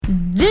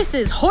This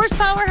is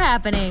Horsepower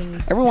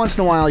Happenings. Every once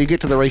in a while, you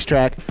get to the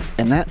racetrack,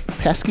 and that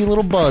pesky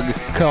little bug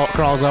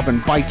crawls up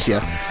and bites you,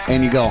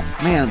 and you go,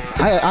 "Man,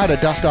 I ought to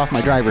dust off my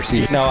driver's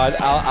seat." No,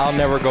 I'll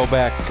never go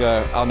back.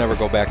 I'll never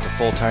go back to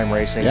full-time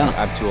racing. Yeah.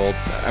 I'm too old.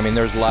 I mean,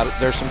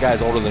 there's some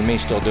guys older than me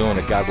still doing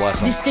it. God bless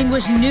them.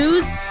 Distinguished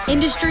news,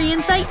 industry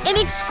insight, and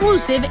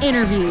exclusive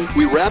interviews.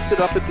 We wrapped it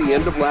up at the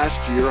end of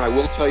last year. I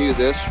will tell you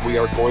this: we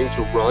are going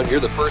to run. You're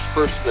the first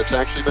person that's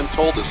actually been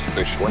told this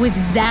officially. With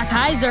Zach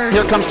Heiser.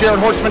 Here comes Jared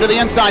Horseman to the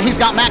inside. He's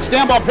got Max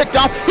Stambaugh picked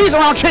off. He's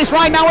around Chase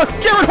Ridenauer.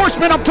 Jared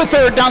Horseman up to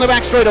third down the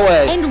back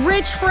straightaway. And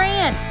Rich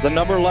France. The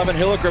number 11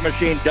 Hilliker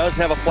machine does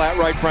have a flat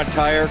right front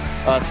tire,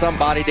 some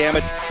body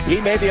damage. He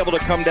may be able to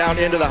come down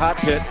into the hot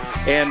pit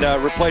and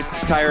replace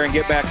his tire and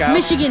get back out.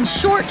 Michigan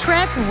Short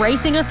Track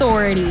Racing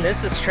Authority.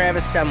 This is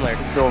Travis Stemler.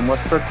 Going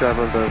West Truck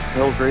Driver of the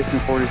Hills Racing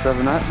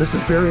 47. This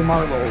is Barry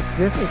Marlowe.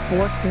 This is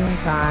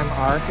 14-time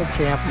ARCA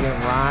champion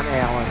Ron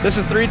Allen. This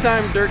is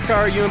 3-time dirt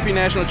car UMP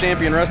national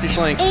champion Rusty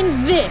Schlenk.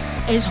 And this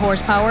is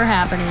Horsepower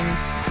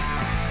Happenings.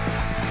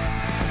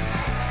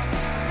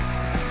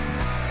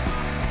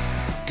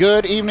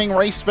 Good evening,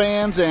 race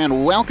fans,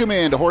 and welcome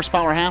into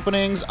Horsepower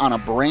Happenings on a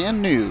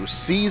brand new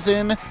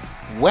season.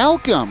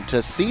 Welcome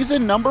to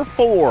season number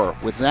 4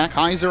 with Zach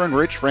Heiser and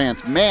Rich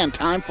France. Man,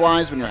 time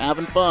flies when you're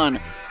having fun.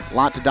 A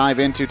lot to dive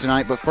into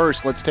tonight, but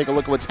first, let's take a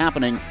look at what's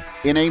happening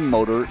in a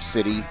Motor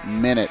City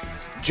Minute.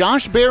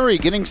 Josh Berry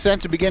getting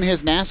set to begin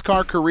his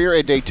NASCAR career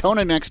at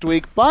Daytona next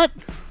week, but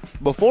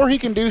before he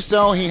can do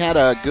so, he had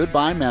a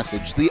goodbye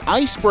message. The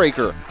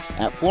icebreaker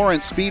at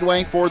Florence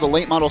Speedway for the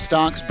late model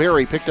stocks.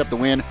 Berry picked up the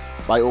win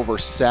by over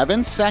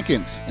 7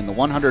 seconds in the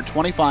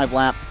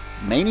 125-lap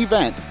main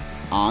event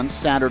on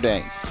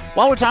Saturday.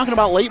 While we're talking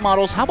about late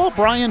models, how about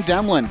Brian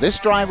Demlin? This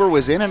driver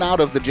was in and out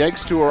of the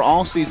Jegs Tour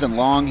all season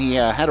long. He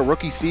had a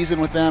rookie season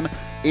with them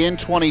in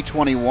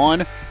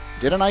 2021.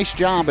 Did a nice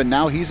job, and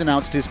now he's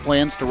announced his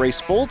plans to race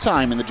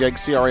full-time in the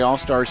Jegs CRA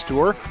All-Stars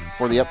Tour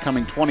for the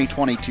upcoming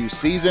 2022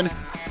 season.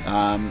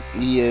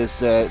 He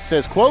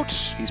says, quote,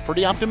 he's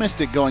pretty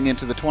optimistic going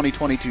into the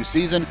 2022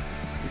 season.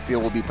 We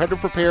feel we'll be better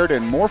prepared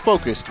and more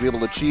focused to be able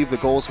to achieve the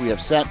goals we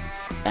have set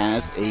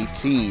as a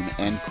team,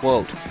 end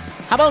quote.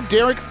 How about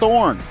Derek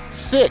Thorne?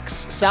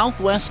 6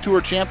 Southwest Tour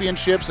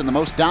championships and the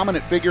most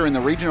dominant figure in the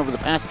region over the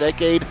past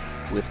decade,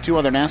 with 2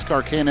 other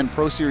NASCAR K&N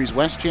Pro Series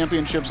West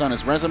championships on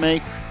his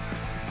resume.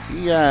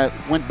 He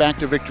went back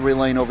to victory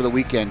lane over the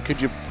weekend.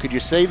 Could you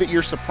say that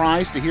you're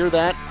surprised to hear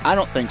that? I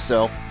don't think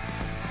so.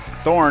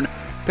 Thorne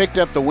picked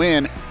up the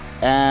win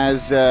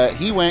as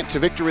he went to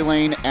victory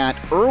lane at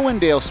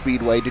Irwindale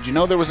Speedway. Did you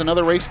know there was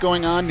another race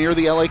going on near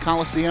the LA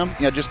Coliseum?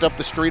 Yeah, just up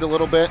the street a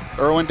little bit.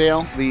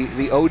 Irwindale,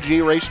 the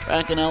OG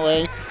racetrack in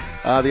LA.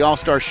 The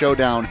All-Star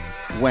Showdown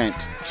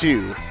went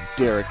to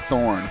Derek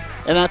Thorne.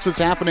 And that's what's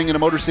happening in a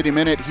Motor City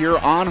Minute here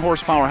on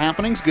Horsepower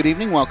Happenings. Good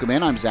evening, welcome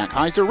in. I'm Zach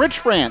Heiser. Rich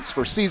France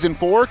for Season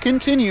 4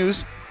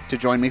 continues to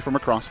join me from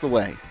across the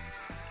way.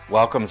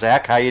 Welcome,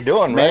 Zach. How you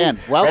doing? Man,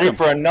 welcome. Ready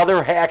for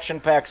another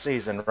action-packed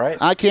season, right?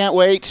 I can't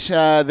wait.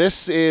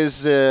 This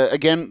is,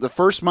 again, the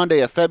first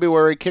Monday of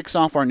February, kicks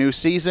off our new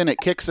season. It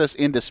kicks us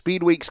into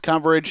Speed Weeks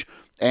coverage,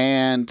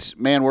 and,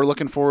 man, we're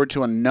looking forward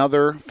to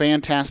another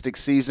fantastic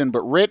season.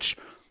 But, Rich,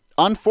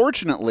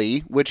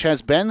 unfortunately, which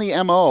has been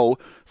the MO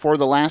for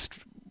the last,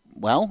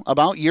 well,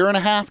 about year and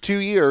a half, 2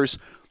 years,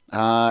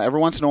 every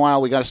once in a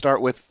while we got to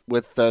start with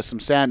some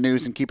sad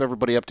news and keep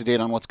everybody up to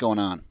date on what's going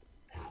on.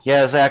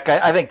 Yeah, Zach,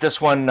 I think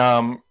this one,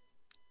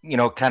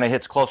 kind of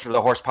hits closer to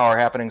the Horsepower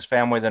Happenings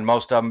family than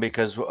most of them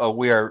because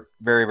we are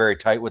very, very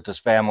tight with this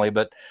family.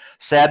 But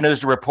sad news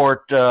to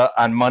report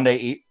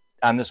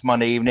on this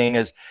Monday evening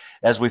is,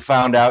 as we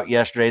found out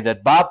yesterday,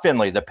 that Bob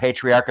Finley, the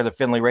patriarch of the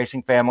Finley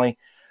racing family,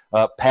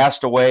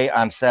 passed away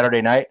on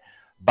Saturday night.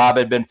 Bob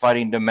had been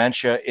fighting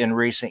dementia in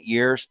recent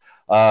years.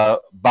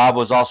 Bob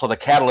was also the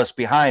catalyst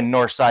behind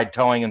Northside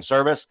Towing and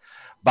Service.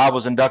 Bob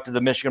was inducted to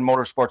the Michigan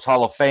Motorsports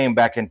Hall of Fame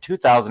back in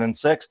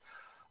 2006.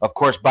 Of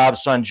course,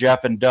 Bob's sons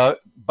Jeff and Doug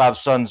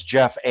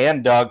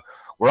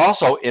were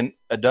also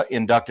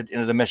inducted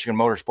into the Michigan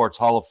Motorsports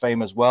Hall of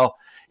Fame as well,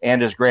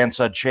 and his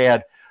grandson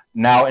Chad,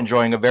 now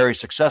enjoying a very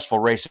successful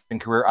racing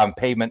career on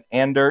pavement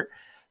and dirt.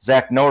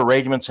 Zach, no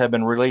arrangements have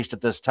been released at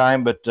this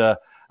time, but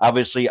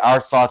obviously our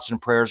thoughts and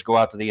prayers go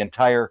out to the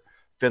entire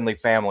Finley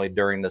family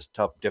during this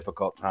tough,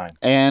 difficult time.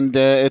 And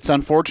it's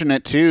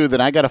unfortunate, too,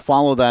 that I got to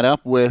follow that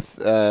up with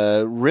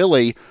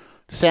really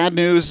sad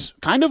news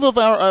kind of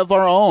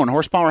our own.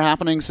 Horsepower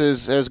Happenings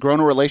has grown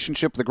a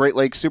relationship with the Great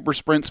Lakes Super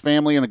Sprints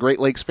family and the Great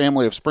Lakes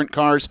family of sprint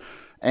cars.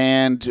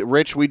 And,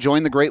 Rich, we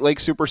joined the Great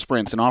Lakes Super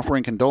Sprints in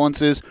offering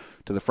condolences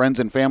to the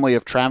friends and family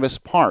of Travis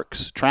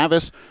Parks.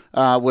 Travis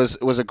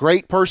was a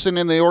great person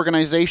in the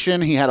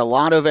organization. He had a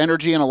lot of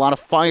energy and a lot of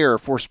fire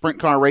for sprint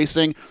car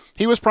racing.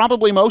 He was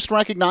probably most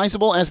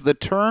recognizable as the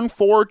Turn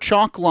 4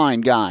 chalk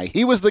line guy.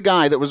 He was the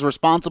guy that was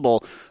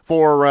responsible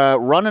for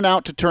running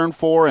out to Turn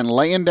 4 and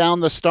laying down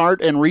the start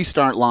and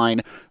restart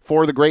line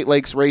for the Great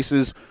Lakes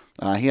races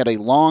He had a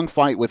long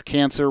fight with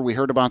cancer. We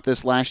heard about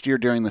this last year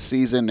during the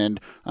season, and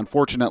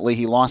unfortunately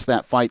he lost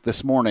that fight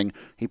this morning.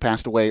 He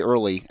passed away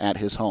early at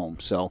his home.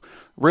 So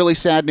really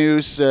sad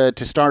news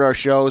to start our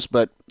shows,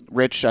 but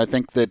Rich, I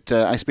think that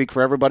I speak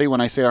for everybody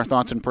when I say our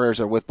thoughts and prayers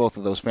are with both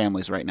of those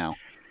families right now.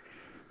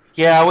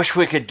 Yeah, I wish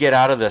we could get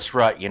out of this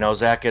rut.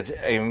 Zach,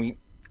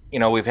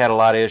 we've had a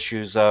lot of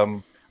issues.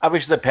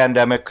 Obviously, the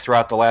pandemic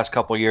throughout the last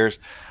couple of years,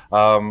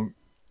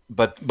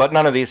 but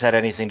none of these had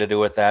anything to do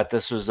with that.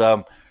 This was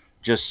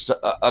just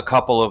a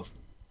couple of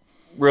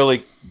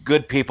really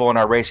good people in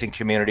our racing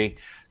community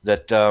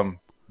that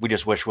we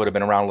just wish would have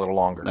been around a little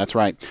longer. That's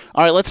right.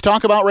 All right, let's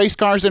talk about race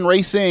cars and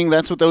racing.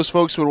 That's what those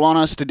folks would want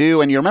us to do.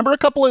 And you remember a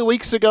couple of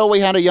weeks ago we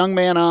had a young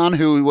man on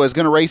who was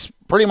going to race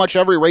pretty much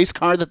every race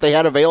car that they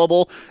had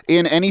available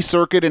in any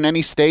circuit in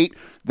any state,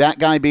 that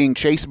guy being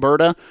Chase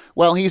Burda.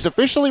 Well, he's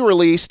officially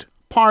released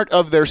part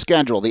of their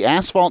schedule. The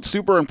Asphalt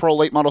Super and Pro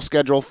Late Model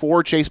schedule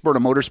for Chase Burda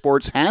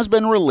Motorsports has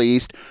been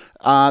released.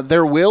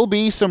 There will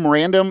be some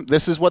random,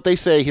 this is what they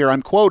say here,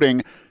 I'm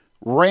quoting,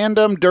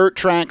 random dirt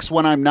tracks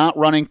when I'm not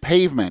running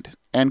pavement.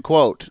 End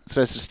quote. It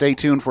says to stay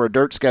tuned for a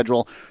dirt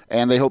schedule,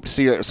 and they hope to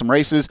see some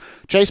races.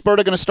 Chase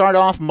Burda going to start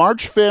off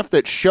March 5th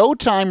at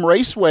Showtime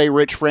Raceway,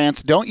 Rich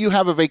France. Don't you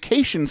have a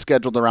vacation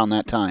scheduled around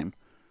that time?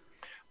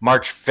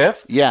 March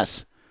 5th?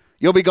 Yes.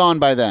 You'll be gone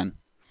by then.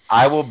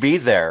 I will be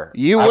there.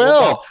 You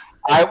will?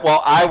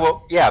 I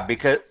will, yeah,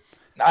 because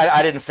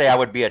I didn't say I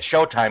would be at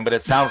Showtime, but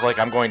it sounds like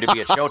I'm going to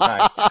be at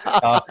Showtime.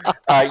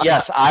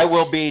 Yes, I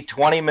will be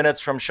 20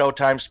 minutes from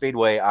Showtime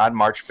Speedway on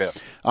March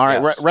 5th. All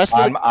right, yes, rest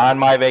of on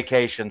my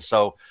vacation.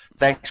 So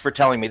thanks for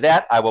telling me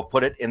that. I will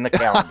put it in the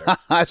calendar.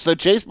 So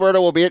Chase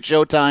Burda will be at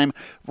Showtime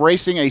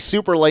racing a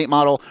super late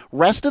model.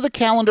 Rest of the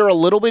calendar a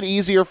little bit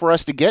easier for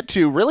us to get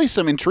to. Really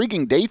some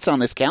intriguing dates on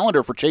this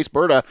calendar for Chase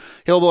Burda.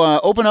 He'll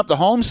open up the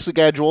home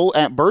schedule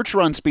at Birch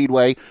Run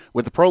Speedway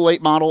with the Pro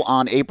Late Model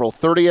on April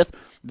 30th.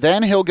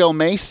 Then he'll go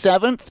May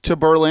 7th to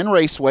Berlin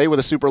Raceway with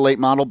a super late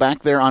model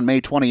back there on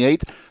May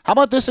 28th. How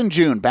about this in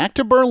June? Back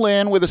to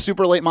Berlin with a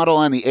super late model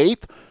on the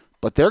 8th,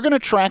 but they're going to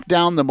track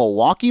down the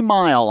Milwaukee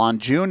Mile on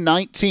June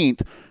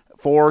 19th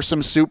for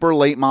some super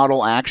late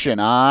model action.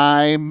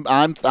 I'm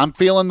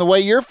feeling the way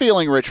you're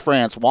feeling, Rich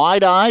France.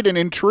 Wide-eyed and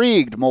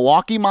intrigued.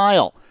 Milwaukee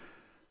Mile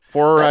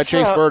for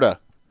Chase Burda.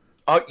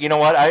 Oh, you know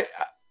what?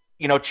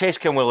 Chase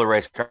can wheel a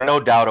race car, no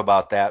doubt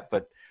about that,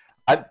 but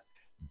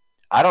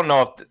I don't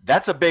know if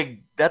that's a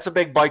big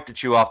bite to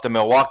chew off, the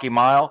Milwaukee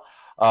Mile.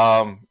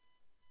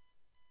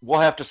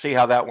 We'll have to see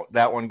how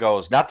that one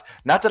goes. Not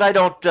that I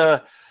don't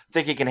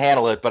think he can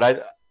handle it, but I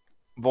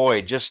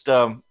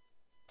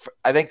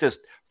think this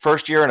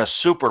first year in a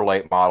super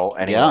late model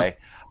anyway.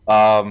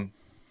 Yeah.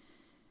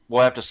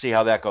 We'll have to see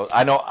how that goes.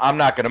 I know I'm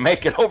not going to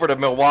make it over to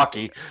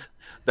Milwaukee.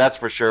 That's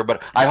for sure,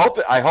 but I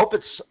hope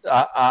it's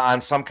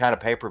on some kind of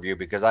pay-per-view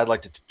because I'd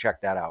like to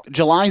check that out.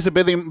 July's a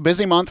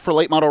busy month for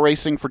late model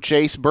racing for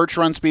Chase. Birch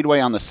Run Speedway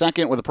on the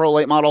 2nd with a pro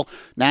late model.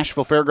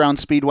 Nashville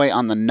Fairgrounds Speedway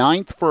on the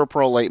 9th for a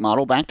pro late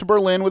model. Back to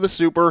Berlin with a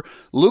super.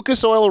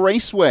 Lucas Oil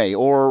Raceway,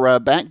 or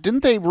back,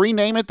 didn't they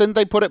rename it? Didn't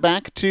they put it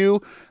back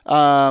to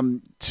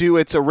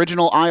its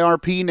original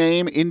IRP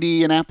name,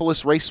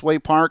 Indianapolis Raceway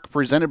Park,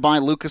 presented by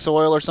Lucas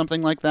Oil or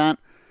something like that?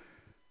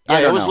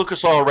 Yeah, it was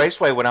Lucas Oil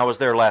Raceway when I was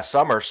there last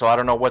summer, so I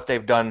don't know what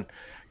they've done.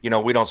 We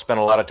don't spend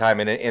a lot of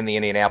time in the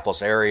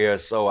Indianapolis area,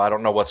 so I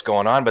don't know what's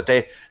going on, but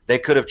they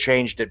could have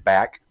changed it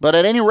back. But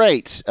at any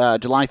rate,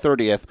 July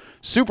 30th,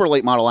 super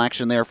late model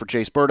action there for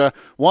Chase Burda.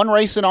 One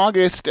race in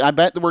August. I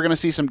bet that we're going to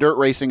see some dirt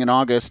racing in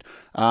August.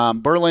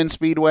 Berlin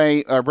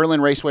Raceway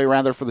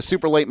for the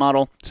super late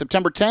model.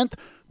 September 10th,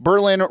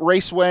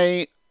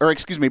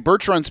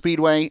 Birch Run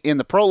Speedway in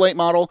the pro late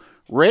model.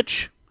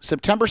 Rich,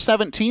 September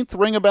 17th,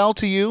 ring a bell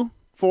to you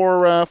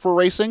for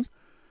racing?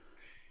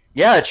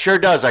 Yeah, it sure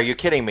does. Are you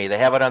kidding me? They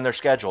have it on their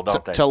schedule,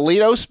 don't they?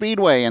 Toledo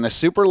Speedway in a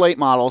super late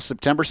model,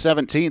 September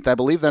 17th. I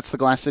believe that's the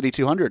Glass City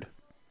 200.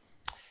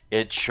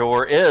 It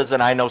sure is,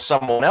 and I know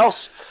someone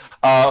else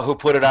who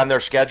put it on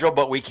their schedule,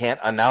 but we can't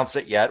announce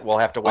it yet. We'll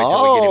have to wait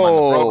till we get him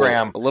on the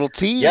program. A little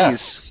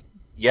tease.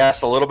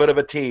 Yes, a little bit of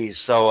a tease.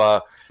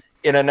 So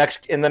in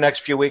the next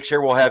few weeks here,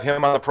 we'll have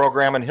him on the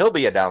program, and he'll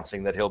be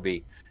announcing that he'll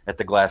be at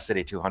the Glass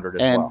City 200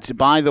 as well. And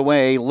by the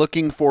way,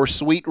 looking for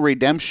sweet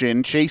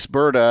redemption, Chase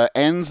Burda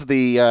ends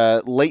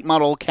the late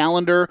model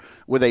calendar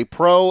with a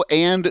pro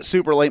and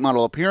super late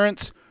model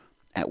appearance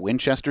at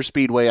Winchester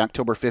Speedway,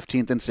 October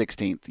 15th and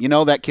 16th. You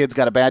know that kid's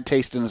got a bad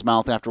taste in his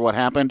mouth after what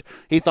happened.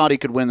 He thought he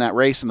could win that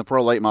race in the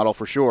pro late model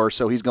for sure,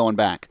 so he's going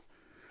back.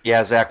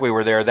 Yeah, Zach, we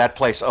were there. That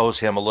place owes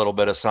him a little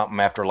bit of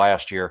something after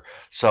last year.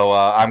 So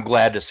I'm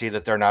glad to see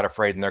that they're not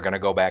afraid and they're going to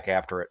go back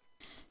after it.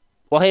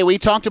 Well, hey, we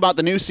talked about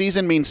the new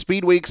season means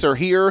Speed Weeks are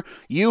here.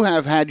 You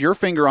have had your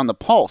finger on the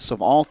pulse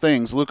of all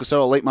things Lucas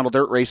Oil late model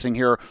dirt racing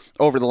here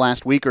over the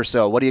last week or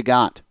so. What do you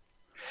got?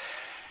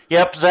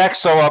 Yep, Zach.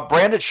 So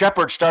Brandon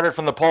Shepard started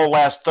from the pole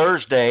last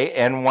Thursday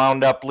and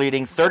wound up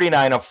leading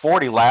 39 of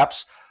 40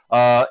 laps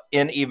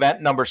in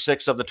event number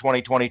 6 of the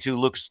 2022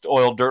 Lucas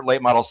Oil Dirt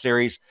Late Model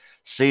Series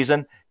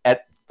season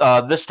at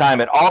this time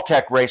at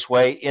Alltech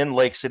Raceway in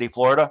Lake City,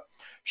 Florida.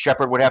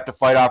 Shepard would have to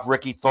fight off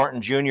Ricky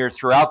Thornton Jr.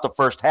 throughout the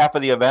first half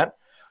of the event,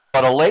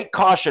 but a late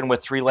caution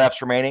with 3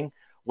 laps remaining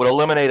would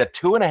eliminate a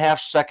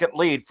 2.5-second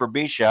lead for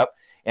Bishop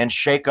and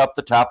shake up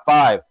the top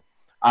 5.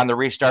 On the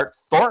restart,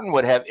 Thornton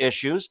would have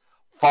issues,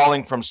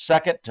 falling from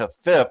 2nd to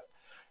 5th.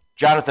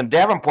 Jonathan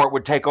Davenport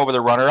would take over the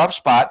runner-up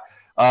spot,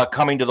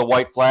 coming to the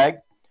white flag,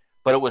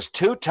 but it was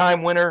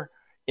 2-time winner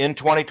in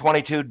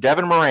 2022,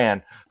 Devin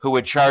Moran, who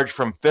would charge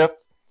from 5th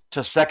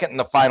to 2nd in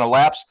the final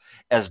laps,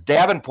 as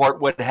Davenport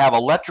would have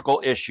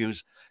electrical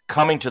issues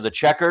coming to the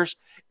checkers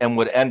and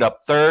would end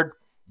up 3rd.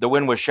 The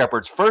win was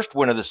Shepard's first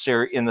win of the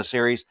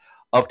series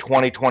of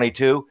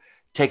 2022,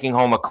 taking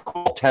home a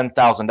cool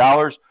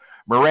 $10,000.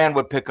 Moran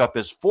would pick up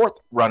his 4th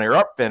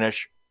runner-up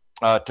finish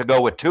to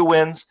go with 2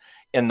 wins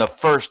in the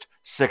first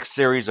 6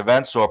 series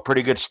events, so a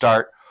pretty good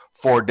start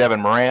for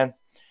Devin Moran.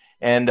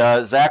 And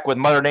Zach, with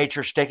Mother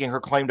Nature staking her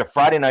claim to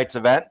Friday night's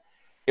event,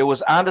 it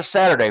was on to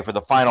Saturday for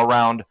the final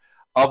round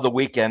of the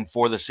weekend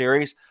for the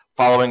series.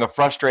 Following a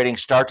frustrating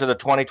start to the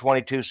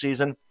 2022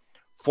 season,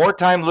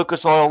 4-time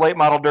Lucas Oil Late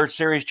Model Dirt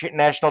Series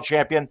national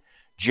champion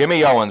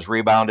Jimmy Owens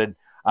rebounded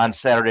on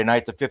Saturday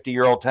night. The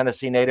 50-year-old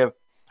Tennessee native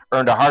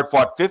earned a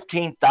hard-fought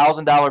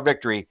 $15,000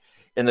 victory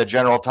in the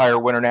General Tire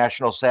Winter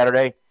National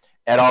Saturday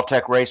at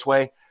Alltech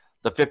Raceway.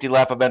 The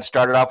 50-lap event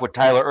started off with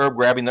Tyler Erb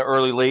grabbing the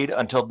early lead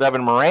until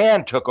Devin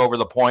Moran took over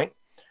the point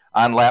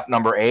on lap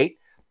number 8.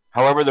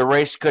 However, the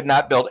race could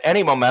not build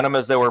any momentum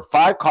as there were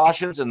 5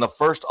 cautions in the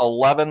first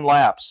 11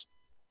 laps.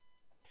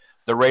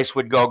 The race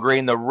would go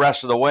green the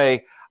rest of the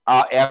way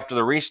after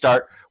the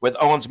restart, with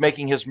Owens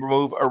making his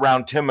move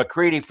around Tim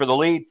McCready for the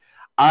lead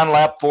on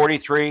lap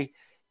 43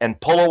 and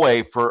pull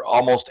away for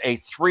almost a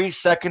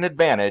 3-second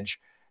advantage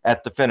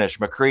at the finish.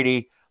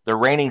 McCready, the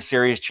reigning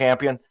series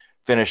champion,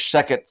 finished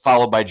 2nd,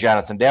 followed by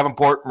Jonathan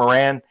Davenport,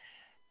 Moran,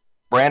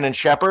 Brandon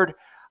Shepard.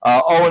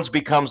 Owens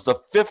becomes the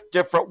 5th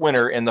different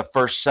winner in the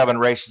first 7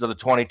 races of the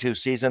 22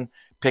 season,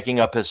 picking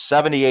up his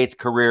 78th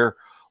career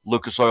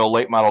Lucas Oil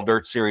Late Model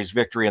Dirt Series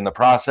victory in the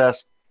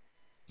process.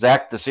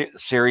 Zach, the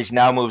series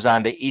now moves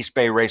on to East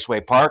Bay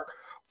Raceway Park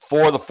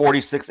for the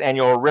 46th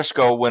annual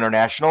Risco Winter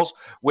Nationals,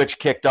 which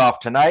kicked off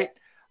tonight.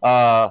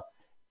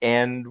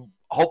 And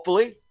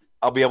hopefully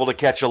I'll be able to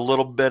catch a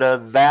little bit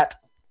of that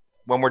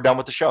when we're done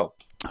with the show.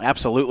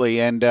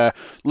 Absolutely, and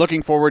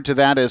looking forward to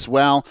that as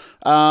well.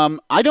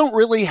 I don't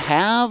really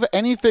have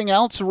anything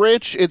else,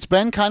 Rich. It's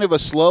been kind of a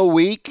slow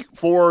week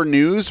for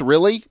news,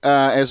 really,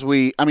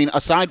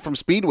 aside from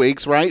Speed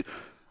Weeks, right?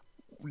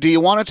 Do you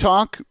want to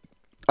talk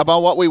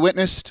about what we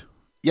witnessed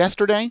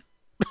yesterday?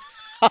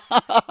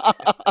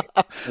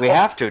 We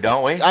have to,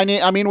 don't we?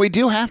 I mean, we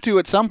do have to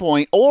at some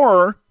point,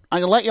 or I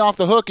can let you off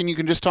the hook and you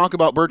can just talk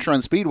about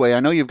Bertrand Speedway. I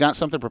know you've got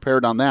something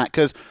prepared on that,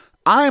 because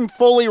I'm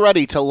fully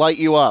ready to light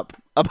you up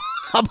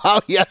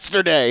about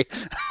yesterday.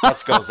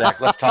 Let's go, Zach.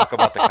 Let's talk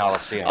about the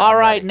Coliseum. All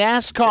right,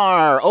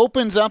 NASCAR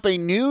opens up a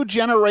new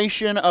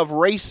generation of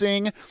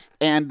racing,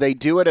 and they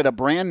do it at a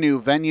brand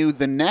new venue.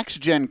 The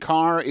next-gen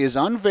car is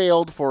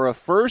unveiled for its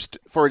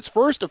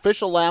first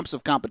official laps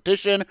of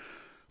competition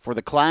for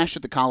the Clash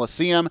at the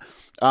Coliseum.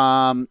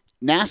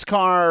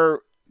 NASCAR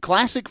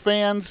Classic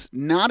fans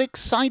not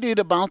excited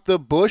about the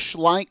Busch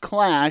Light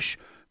Clash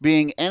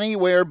being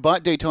anywhere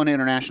but Daytona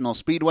International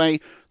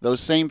Speedway.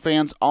 Those same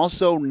fans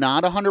also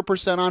not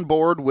 100% on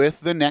board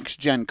with the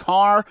next-gen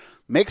car.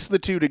 Mix the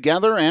two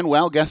together, and,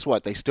 well, guess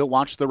what? They still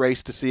watched the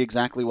race to see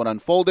exactly what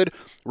unfolded.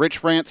 Rich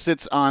France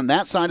sits on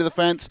that side of the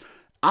fence.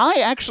 I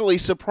actually,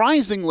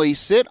 surprisingly,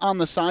 sit on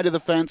the side of the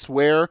fence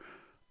where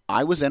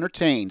I was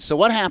entertained. So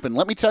what happened?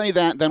 Let me tell you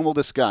that, then we'll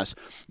discuss.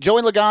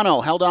 Joey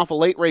Logano held off a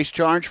late race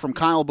charge from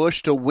Kyle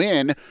Busch to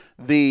win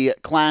the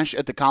Clash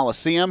at the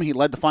Coliseum. He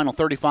led the final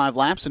 35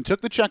 laps and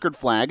took the checkered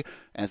flag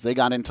as they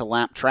got into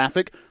lap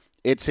traffic.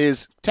 It's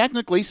his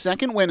technically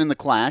second win in the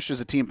Clash as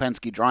a Team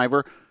Penske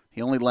driver.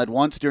 He only led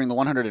once during the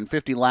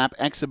 150-lap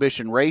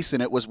exhibition race,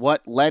 and it was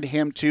what led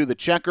him to the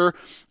checker.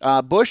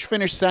 Busch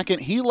finished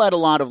second. He led a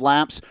lot of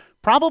laps.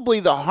 Probably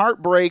the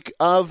heartbreak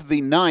of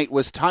the night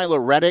was Tyler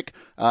Reddick.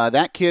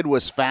 That kid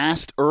was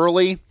fast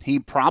early. He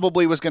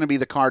probably was going to be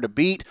the car to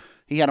beat.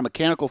 He had a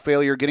mechanical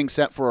failure getting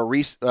set for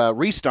a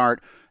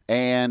restart,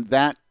 and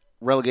that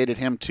relegated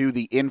him to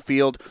the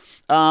infield.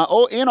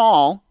 In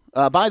all,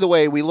 by the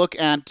way, we look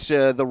at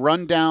the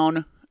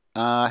rundown.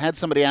 Had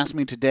somebody ask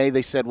me today,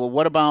 they said, well,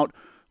 what about,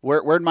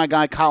 where'd my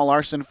guy Kyle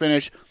Larson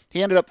finish?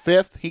 He ended up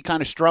 5th. He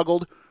kind of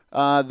struggled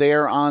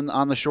there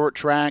on the short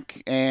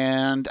track,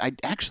 and I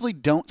actually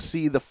don't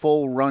see the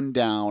full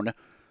rundown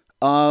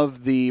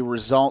of the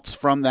results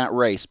from that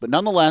race. But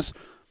nonetheless,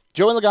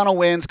 Joey Logano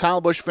wins. Kyle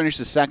Busch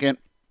finishes second.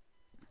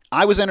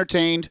 I was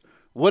entertained.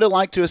 Would have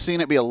liked to have seen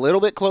it be a little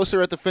bit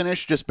closer at the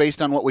finish, just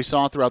based on what we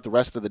saw throughout the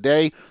rest of the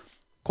day.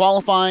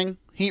 Qualifying,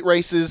 heat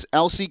races,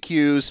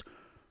 LCQs,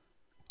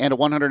 and a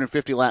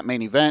 150-lap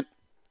main event.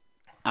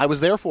 I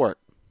was there for it.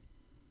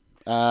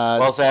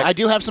 Well, Zach, I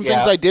do have some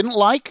things I didn't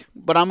like,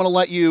 but I'm going to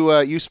let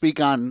you speak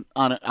on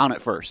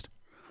it first.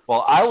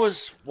 Well, I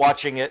was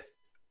watching it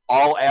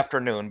all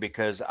afternoon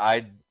because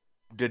I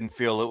didn't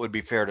feel it would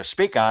be fair to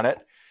speak on it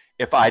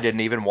if I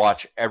didn't even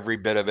watch every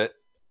bit of it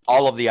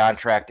all of the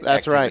on-track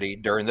That's activity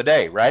during the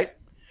day, right?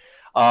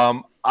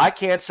 I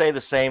can't say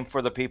the same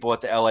for the people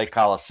at the LA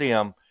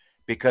Coliseum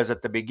because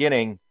at the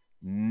beginning,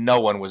 no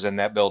one was in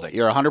that building.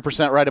 You're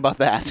 100% right about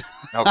that.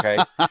 Okay.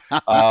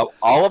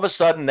 All of a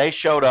sudden, they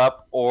showed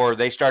up or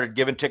they started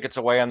giving tickets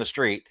away on the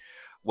street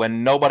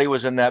when nobody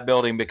was in that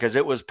building because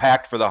it was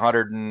packed for the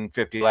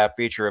 150-lap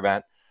feature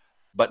event,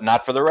 but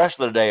not for the rest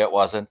of the day. It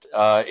wasn't.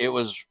 It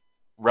was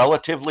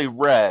relatively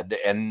red,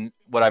 and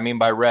what I mean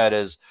by red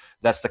is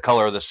that's the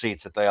color of the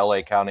seats at the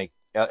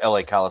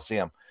LA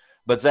Coliseum.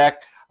 But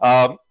Zach,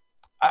 I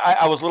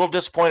was a little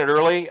disappointed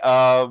early.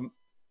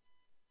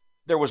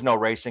 There was no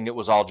racing. It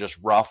was all just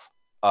rough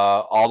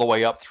all the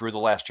way up through the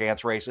last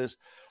chance races.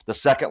 The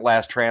second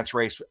last chance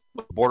race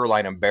was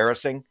borderline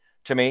embarrassing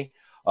to me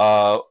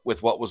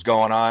with what was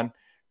going on.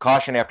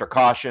 Caution after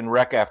caution,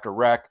 wreck after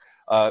wreck.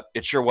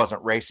 It sure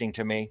wasn't racing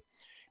to me.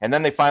 And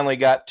then they finally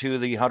got to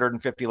the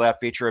 150-lap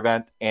feature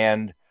event,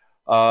 and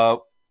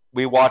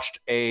we watched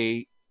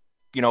 50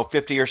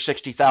 or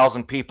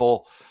 60,000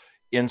 people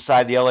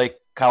inside the LA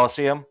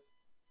Coliseum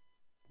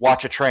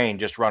watch a train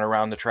just run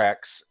around the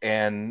tracks,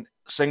 and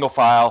single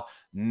file,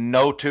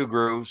 no two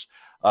grooves,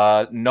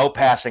 no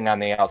passing on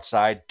the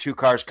outside. Two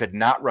cars could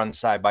not run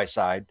side by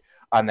side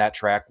on that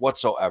track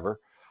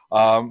whatsoever.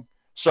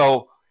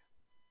 So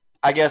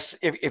I guess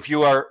if you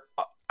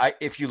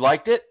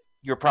liked it,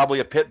 you're probably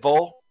a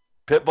Pitbull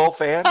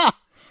fan,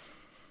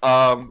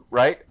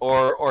 right?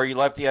 Or you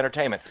liked the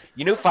entertainment.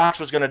 You knew Fox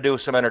was going to do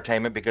some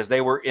entertainment because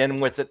they were in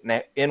with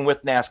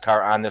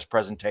NASCAR on this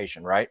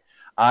presentation, right?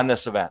 On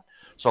this event.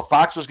 So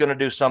Fox was going to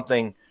do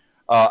something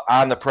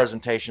on the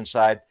presentation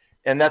side,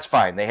 and that's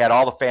fine. They had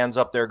all the fans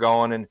up there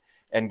going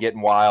and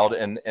getting wild,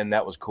 and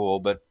that was cool.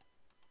 But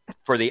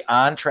for the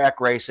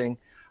on-track racing,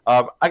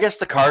 I guess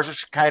the cars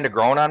are kind of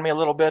growing on me a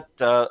little bit.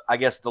 I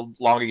guess the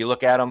longer you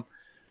look at them,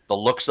 the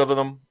looks of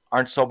them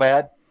aren't so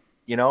bad,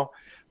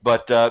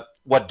 But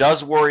what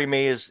does worry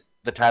me is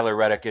the Tyler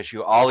Reddick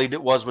issue. All he did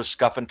was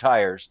scuffing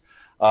tires,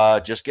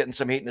 just getting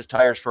some heat in his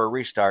tires for a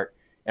restart,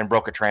 and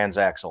broke a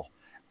transaxle.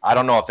 I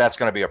don't know if that's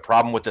going to be a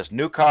problem with this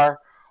new car,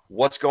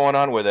 what's going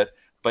on with it,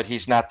 but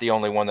he's not the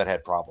only one that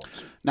had problems.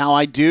 Now,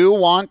 I do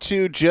want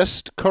to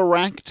just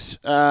correct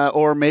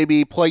or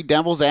maybe play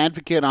devil's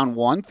advocate on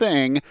one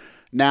thing.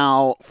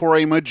 Now, for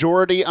a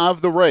majority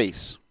of the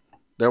race,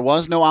 there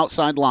was no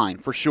outside line,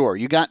 for sure.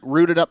 You got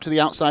rooted up to the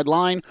outside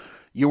line.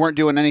 You weren't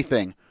doing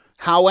anything.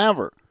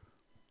 However,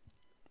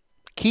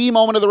 key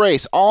moment of the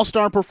race,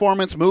 all-star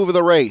performance, move of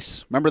the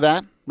race. Remember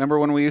that? Remember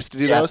when we used to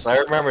do those? Yes, I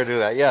remember doing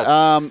that,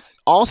 yes.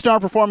 All-star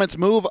performance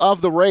move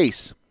of the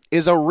race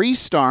is a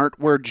restart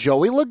where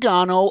Joey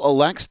Logano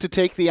elects to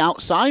take the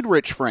outside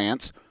Rich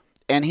France,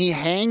 and he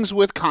hangs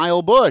with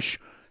Kyle Busch.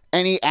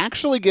 And he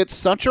actually gets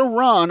such a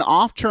run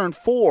off turn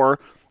 4,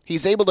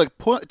 he's able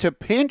to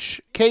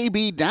pinch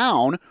KB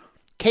down.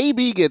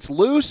 KB gets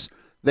loose.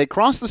 They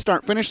cross the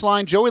start-finish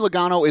line. Joey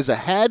Logano is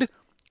ahead.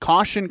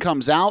 Caution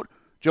comes out.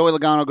 Joey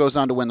Logano goes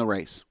on to win the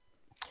race.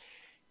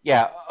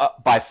 Yeah,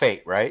 by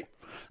fate, right?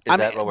 Is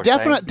that what we're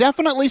saying?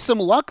 Definitely some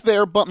luck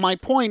there, but my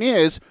point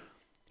is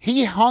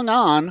he hung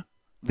on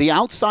the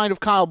outside of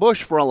Kyle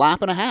Busch for a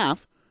lap and a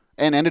half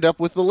and ended up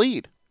with the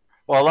lead.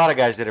 Well, a lot of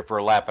guys did it for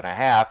a lap and a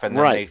half, and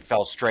then they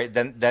fell straight.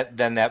 Then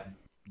that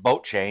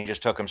boat chain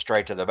just took them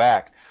straight to the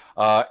back,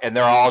 and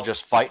they're all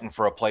just fighting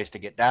for a place to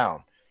get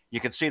down. You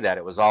could see that.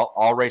 It was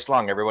all race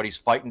long. Everybody's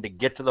fighting to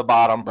get to the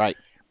bottom. Right.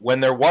 When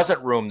there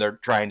wasn't room, they're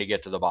trying to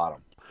get to the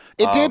bottom.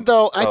 It did,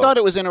 though. I thought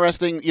it was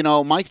interesting.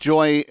 Mike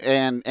Joy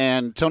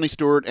and Tony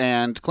Stewart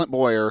and Clint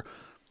Boyer,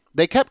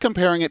 they kept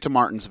comparing it to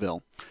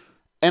Martinsville.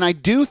 And I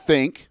do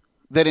think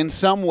that in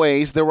some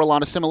ways there were a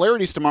lot of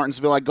similarities to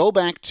Martinsville. I go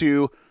back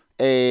to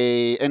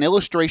an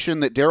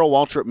illustration that Darrell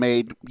Waltrip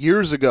made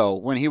years ago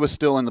when he was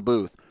still in the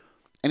booth.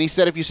 And he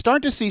said if you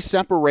start to see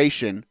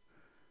separation,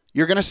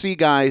 you're going to see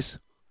guys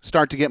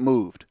start to get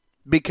moved.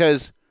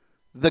 Because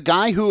the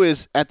guy who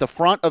is at the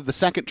front of the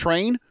second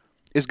train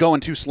is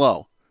going too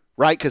slow.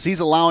 Right, because he's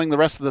allowing the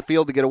rest of the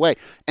field to get away.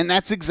 And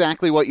that's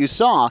exactly what you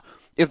saw.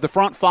 If the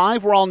front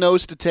 5 were all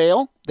nose to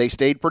tail, they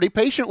stayed pretty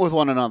patient with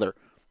one another.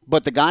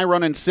 But the guy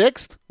running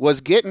 6th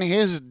was getting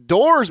his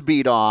doors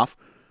beat off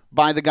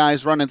by the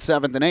guys running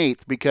 7th and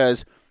 8th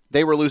because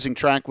they were losing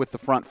track with the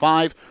front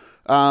 5.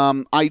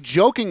 I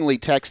jokingly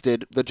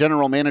texted the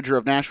general manager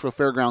of Nashville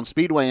Fairgrounds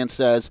Speedway and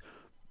says,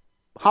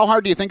 how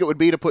hard do you think it would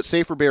be to put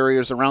safer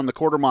barriers around the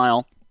quarter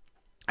mile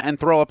and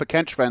throw up a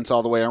catch fence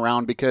all the way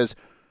around? Because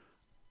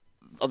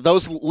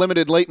those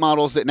limited late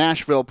models that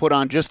Nashville put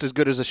on just as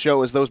good as a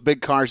show as those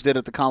big cars did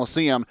at the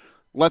Coliseum.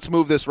 Let's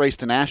move this race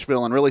to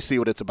Nashville and really see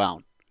what it's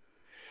about.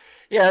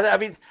 Yeah, I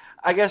mean,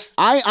 I guess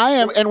I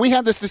am, and we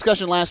had this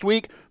discussion last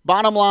week.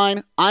 Bottom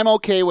line, I'm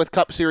okay with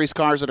Cup Series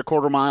cars at a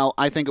quarter mile.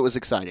 I think it was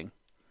exciting.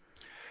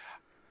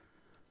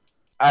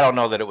 I don't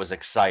know that it was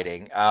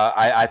exciting.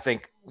 I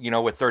think,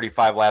 with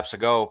 35 laps to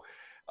go,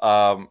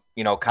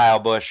 Kyle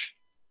Busch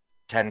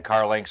 10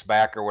 car lengths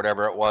back or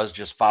whatever it was,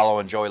 just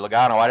following Joey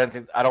Logano.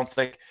 I don't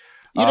think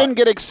You didn't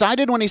get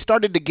excited when he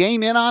started to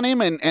gain in on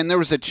him, and there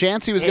was a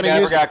chance he was going to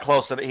use. He never got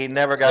close. He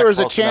never got. There was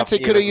close a chance he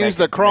enough could have used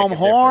the chrome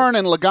horn,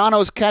 and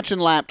Logano's catching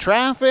lap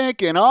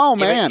traffic, and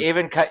man.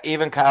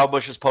 Even Kyle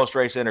Busch's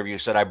post-race interview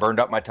said, "I burned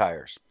up my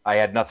tires. I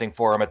had nothing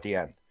for him at the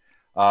end,"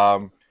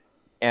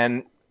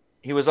 and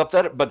he was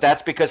upset. But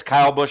that's because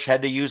Kyle Busch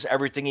had to use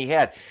everything he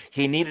had.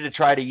 He needed to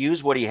try to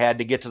use what he had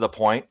to get to the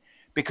point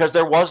because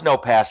there was no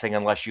passing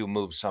unless you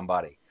moved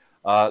somebody.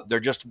 There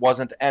just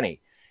wasn't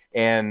any,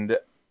 and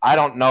I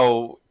don't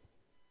know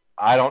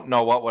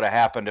what would have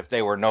happened if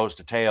they were nose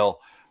to tail.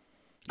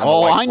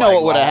 Oh, I know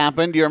what would have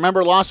happened. Do you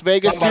remember Las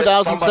Vegas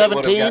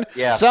 2017?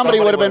 Somebody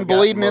would have been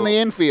bleeding in the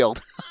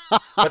infield.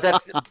 but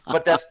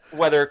that's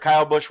whether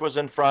Kyle Busch was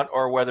in front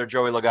or whether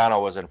Joey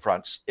Logano was in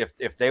front.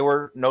 If they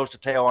were nose to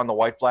tail on the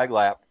white flag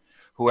lap,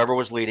 whoever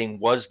was leading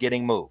was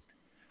getting moved.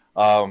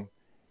 And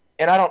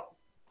I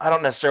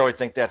don't necessarily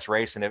think that's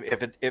racing.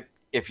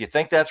 If you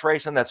think that's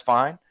racing, that's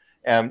fine.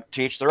 To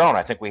each their own.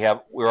 I think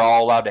we're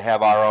all allowed to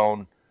have our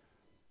own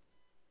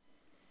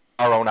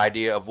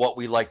idea of what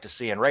we like to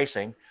see in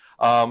racing.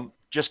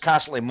 Just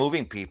constantly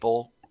moving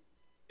people,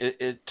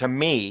 to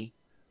me,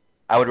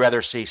 I would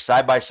rather see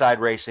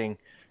side-by-side racing,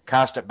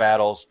 constant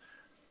battles,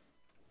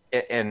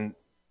 and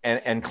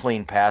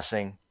clean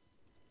passing.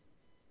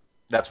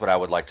 That's what I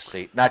would like to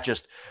see. Not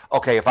just,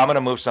 okay, if I'm going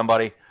to move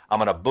somebody, I'm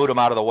going to boot them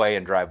out of the way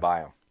and drive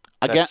by them.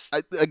 I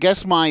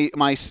guess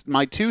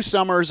my 2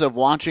 summers of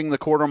watching the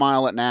quarter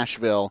mile at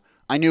Nashville,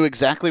 I knew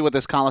exactly what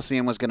this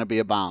Coliseum was going to be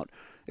about.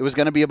 It was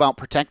going to be about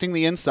protecting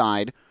the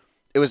inside.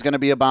 It was going to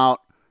be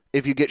about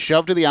if you get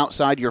shoved to the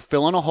outside, you're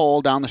filling a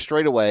hole down the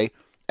straightaway,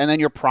 and then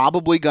you're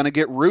probably going to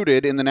get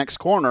rooted in the next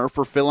corner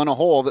for filling a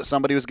hole that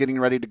somebody was getting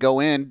ready to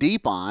go in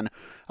deep on.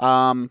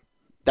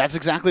 That's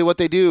exactly what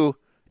they do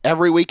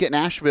every week at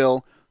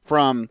Nashville,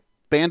 from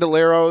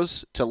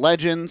Bandoleros to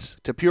Legends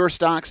to Pure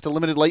Stocks to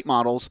limited late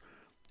models.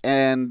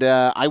 And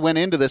I went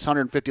into this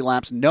 150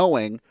 laps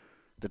knowing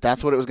that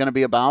that's what it was going to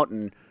be about,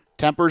 and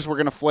tempers were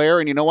going to flare.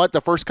 And you know what?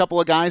 The first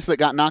couple of guys that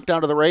got knocked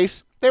out of the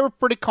race, they were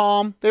pretty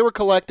calm. They were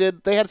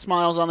collected. They had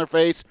smiles on their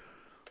face.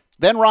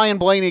 Then Ryan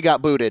Blaney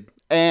got booted.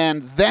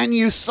 And then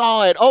you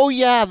saw it. Oh,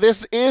 yeah,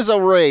 this is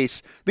a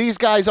race. These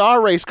guys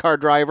are race car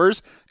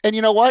drivers. And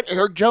you know what?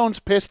 Eric Jones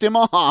pissed him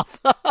off.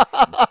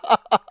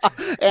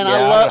 And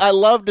yeah. I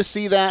love to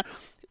see that.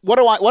 What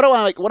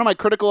am I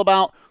critical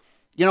about?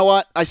 You know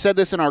what? I said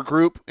this in our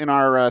group, in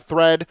our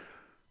thread.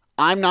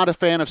 I'm not a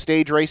fan of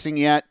stage racing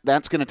yet.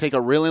 That's going to take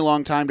a really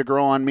long time to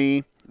grow on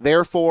me.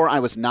 Therefore, I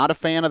was not a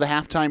fan of the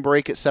halftime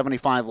break at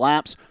 75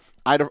 laps.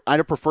 I'd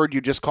have preferred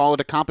you just call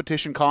it a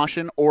competition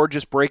caution or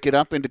just break it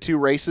up into 2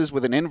 races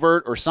with an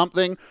invert or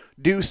something.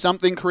 Do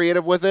something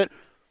creative with it.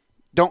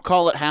 Don't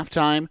call it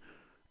halftime.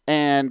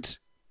 And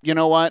you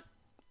know what?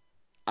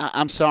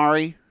 I'm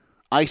sorry.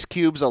 Ice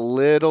Cube's a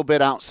little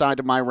bit outside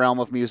of my realm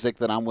of music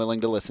that I'm willing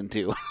to listen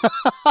to.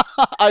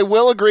 I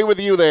will agree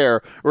with you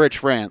there, Rich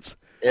France.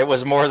 It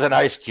was more than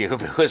Ice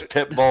Cube. It was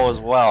Pitbull as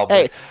well.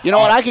 Hey, you know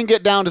what? I can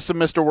get down to some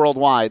Mr.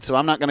 Worldwide, so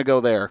I'm not going to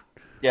go there.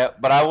 Yeah,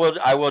 but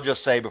I will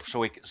just say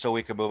so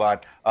we can move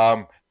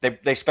on.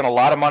 They spent a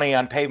lot of money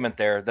on pavement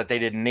there that they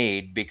didn't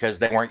need because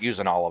they weren't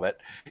using all of it,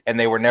 and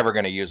they were never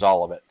going to use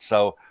all of it.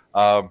 So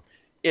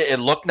it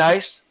looked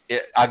nice.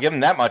 I'll give them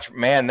that much.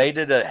 Man, they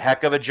did a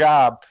heck of a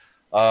job.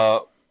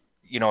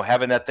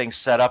 Having that thing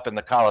set up in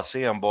the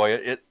Coliseum,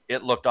 boy,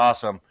 it looked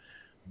awesome.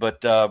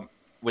 But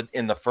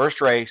in the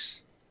first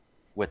race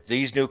with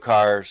these new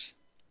cars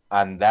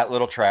on that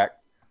little track,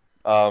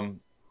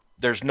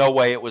 there's no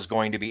way it was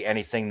going to be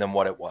anything than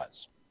what it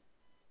was.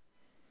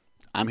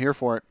 I'm here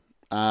for it.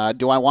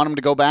 Do I want them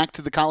to go back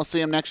to the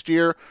Coliseum next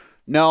year?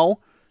 No.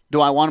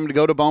 Do I want them to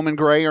go to Bowman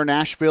Gray or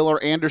Nashville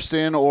or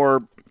Anderson,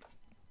 or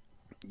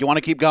you want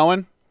to keep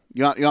going?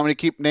 You want me to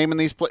keep naming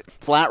these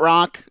Flat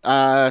Rock?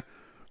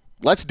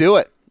 Let's do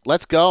it.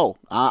 Let's go.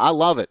 I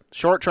love it.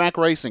 Short track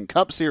racing,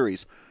 Cup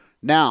Series.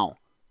 Now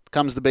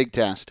comes the big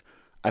test.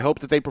 I hope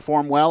that they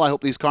perform well. I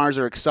hope these cars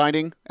are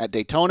exciting at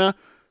Daytona.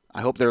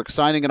 I hope they're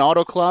exciting at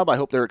Auto Club. I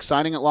hope they're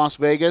exciting at Las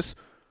Vegas.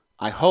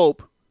 I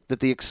hope that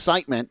the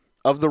excitement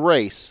of the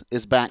race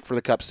is back for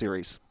the Cup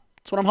Series.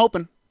 That's what I'm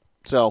hoping.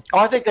 So,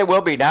 I think they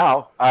will be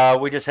now.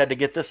 We just had to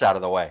get this out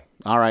of the way.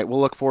 All right, we'll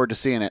look forward to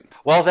seeing it.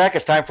 Well, Zach,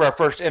 it's time for our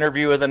first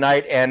interview of the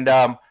night, and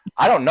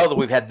I don't know that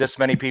we've had this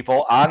many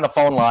people on the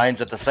phone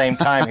lines at the same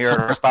time here at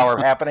Horsepower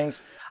Happenings.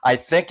 I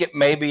think it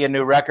may be a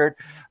new record,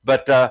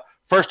 but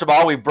first of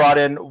all, we brought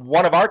in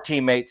one of our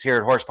teammates here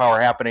at Horsepower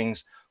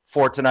Happenings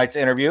for tonight's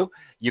interview.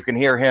 You can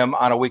hear him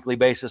on a weekly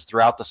basis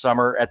throughout the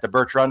summer at the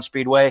Birch Run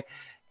Speedway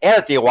and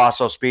at the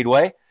Owasso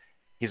Speedway.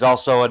 He's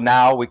also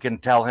now, we can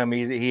tell him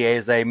he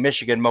is a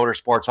Michigan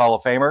Motorsports Hall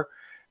of Famer.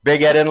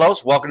 Big Ed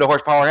Inlows, welcome to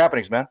Horsepower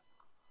Happenings, man.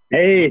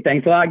 Hey,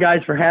 thanks a lot,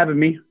 guys, for having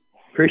me.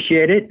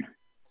 Appreciate it.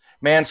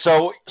 Man,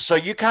 so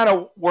you kind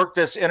of worked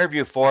this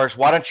interview for us.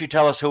 Why don't you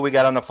tell us who we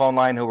got on the phone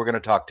line, who we're going to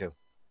talk to?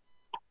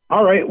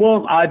 All right.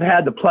 Well, I've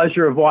had the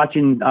pleasure of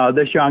watching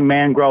this young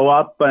man grow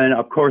up, and,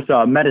 of course,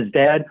 met his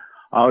dad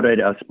out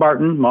at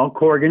Spartan, Mount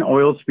Corrigan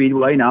Oil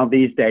Speedway now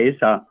these days.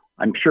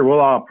 I'm sure we'll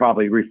all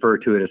probably refer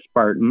to it as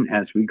Spartan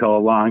as we go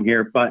along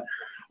here, but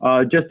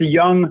just a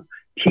young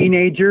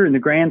teenager in the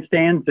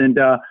grandstands, and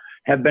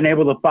have been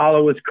able to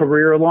follow his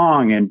career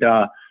along. And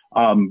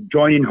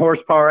joining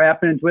Horsepower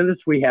Happenings with us,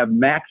 we have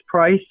Max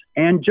Price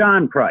and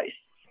John Price.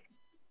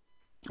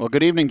 Well,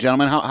 good evening,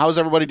 gentlemen. How's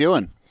everybody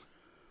doing?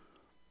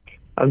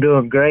 I'm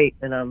doing great,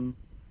 and I'm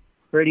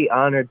pretty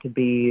honored to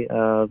be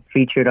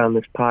featured on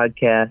this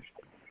podcast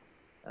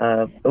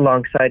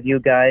alongside you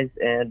guys,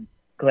 and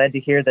glad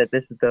to hear that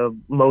this is the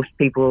most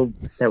people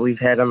that we've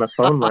had on the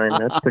phone line.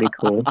 That's pretty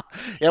cool.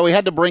 Yeah, we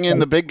had to bring in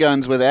the big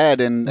guns with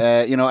Ed, and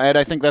Ed,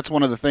 I think that's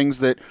one of the things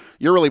that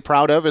you're really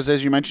proud of, is,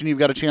 as you mentioned, you've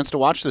got a chance to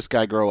watch this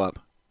guy grow up.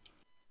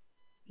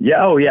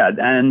 Yeah,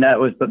 and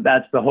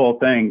that's the whole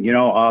thing,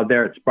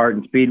 there at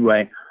Spartan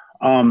Speedway.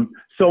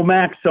 So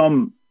Max,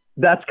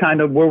 that's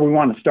kind of where we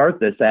want to start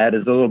this at,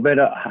 is a little bit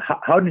of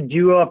how did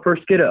you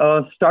first get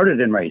started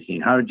in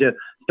racing? How did you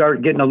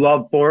start getting a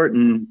love for it,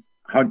 and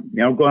how,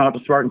 going out to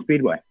Spartan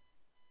Speedway?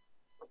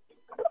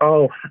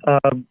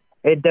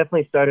 It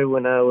definitely started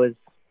when I was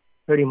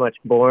pretty much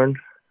born.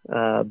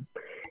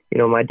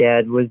 My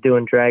dad was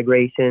doing drag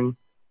racing,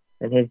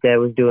 and his dad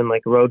was doing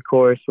like a road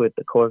course with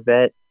the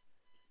Corvette.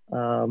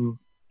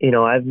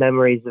 I have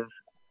memories of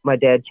my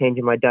dad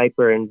changing my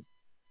diaper and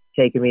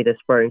taking me to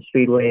Spartan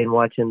Speedway and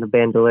watching the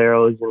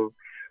Bandoleros and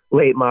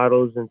late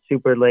models and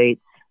super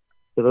late.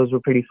 So those were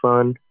pretty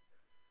fun.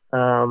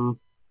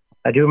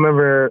 I do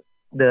remember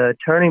the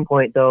turning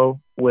point, though,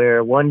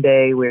 where one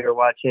day we were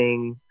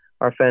watching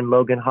our friend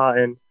Logan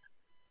Houghton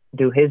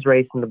do his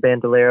race in the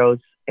Bandoleros,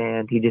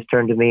 and he just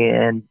turned to me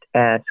and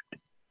asked,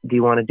 "Do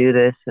you want to do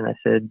this?" And I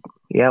said,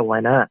 "Yeah, why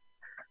not?"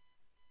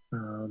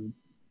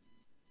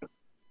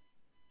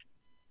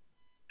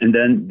 And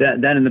then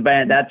in the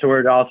band, that's where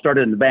it all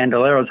started, in the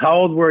Bandoleros. How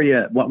old were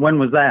you? When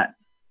was that?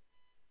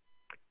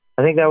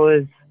 I think that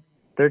was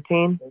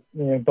 13.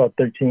 Yeah, about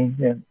 13,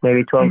 yeah.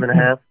 Maybe 12 and a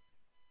half.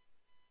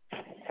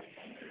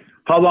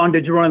 How long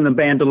did you run in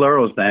the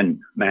Bandoleros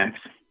then, Max?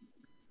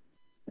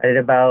 I did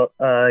about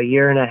a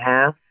year and a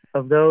half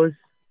of those.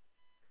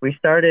 We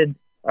started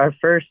our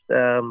first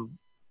time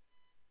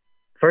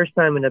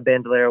in the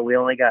Bandolero. We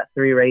only got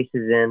 3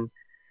 races in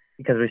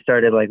because we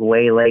started like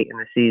way late in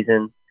the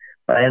season.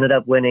 But I ended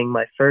up winning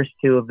my first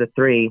 2 of the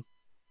 3,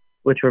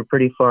 which were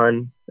pretty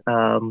fun.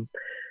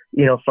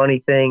 Funny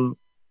thing,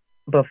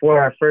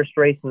 before our first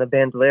race in the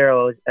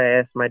Bandolero, I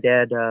asked my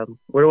dad,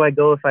 "Where do I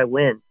go if I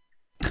win?"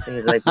 And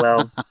he's like,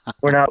 "Well,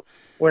 we're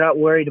not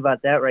worried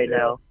about that right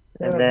now."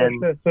 And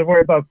then so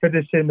worry about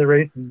finishing the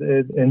race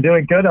and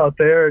doing good out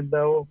there, and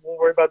we'll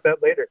worry about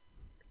that later.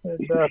 And,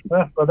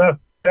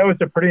 that was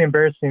a pretty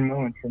embarrassing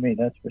moment for me,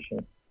 that's for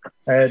sure.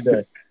 I had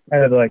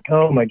to like,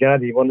 oh my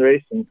God, he won the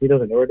race and he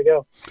doesn't know where to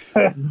go.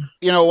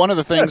 One of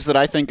the things that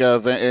I think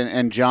of,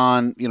 and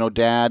John,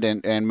 Dad,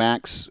 and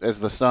Max as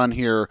the son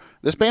here,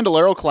 this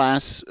Bandolero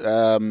class,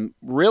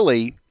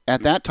 really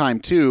at that time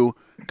too,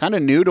 kind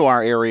of new to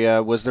our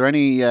area. Was there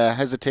any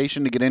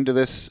hesitation to get into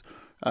this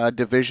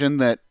division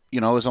that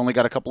has only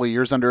got a couple of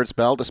years under its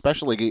belt,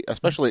 especially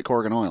at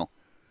Corrigan Oil?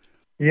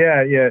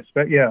 Yeah.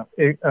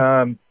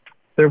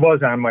 There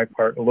was on my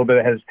part a little bit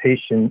of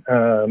hesitation.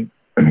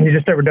 You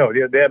just never know.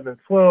 They have been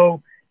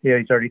slow.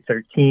 He's already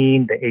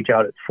 13. They age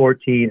out at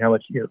 14. How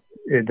much?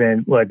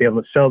 Then will I be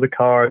able to sell the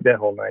car? That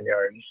whole 9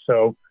 yards.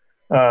 So,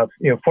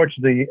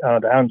 fortunately,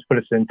 the Hounds put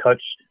us in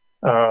touch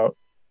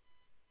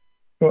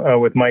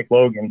with Mike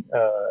Logan,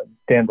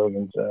 Dan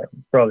Logan's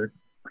brother.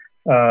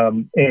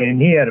 And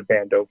he had a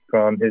bando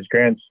from his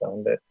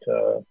grandson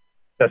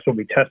that's what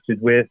we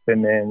tested with.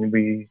 And then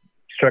we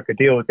struck a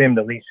deal with him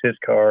to lease his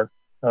car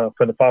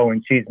for the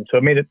following season. So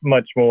it made it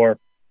much more,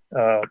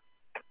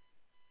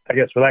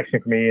 relaxing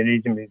for me and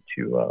easy me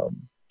to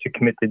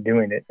commit to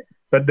doing it.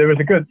 But there was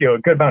a good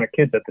amount of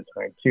kids at the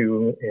time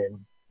too. And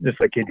just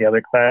like the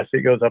other class,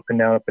 it goes up and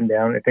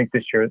down. I think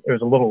this year it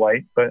was a little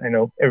light, but I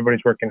know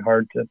everybody's working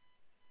hard to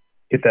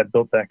get that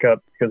built back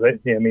up, because that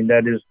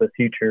is the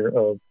future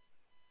of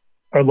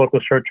our local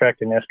short track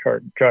and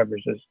NASCAR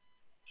drivers, is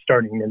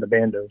starting in the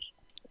bandos.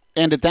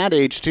 And at that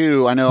age,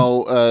 too, I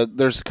know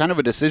there's kind of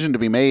a decision to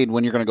be made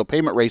when you're going to go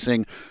pavement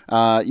racing.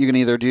 You can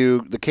either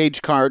do the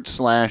cage carts /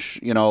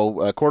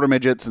 quarter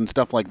midgets and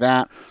stuff like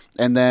that.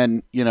 And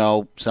then,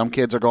 some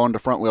kids are going to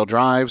front-wheel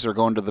drives or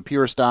going to the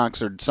pure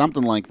stocks or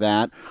something like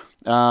that.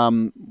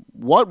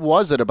 What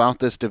was it about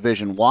this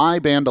division? Why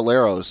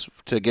Bandoleros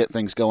to get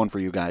things going for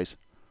you guys?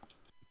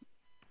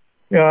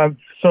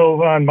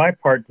 So on my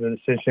part, the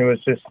decision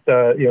was just,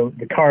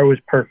 the car was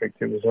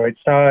perfect. It was the right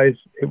size.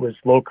 It was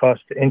low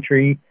cost to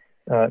entry.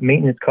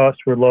 Maintenance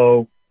costs were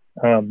low.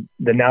 The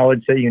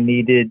knowledge that you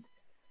needed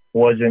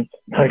wasn't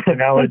like the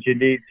knowledge you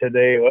need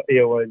today.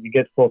 When you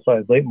get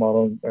full-size late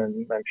model,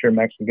 and I'm sure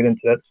Max will get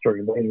into that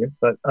story later.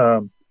 But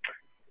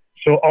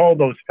so all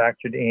those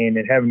factored in,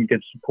 and having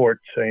good support,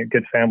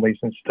 good families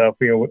and stuff.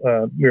 We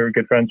were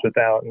good friends with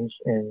Alton's,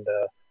 and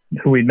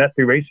who we met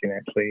through racing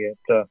actually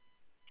at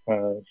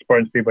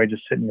Spartan Speedway,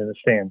 just sitting in the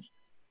stands.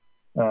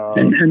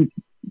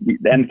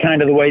 and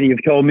kind of the way that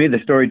you've told me the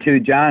story too,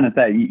 John, is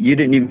that you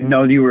didn't even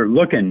know you were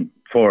looking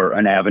for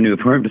an avenue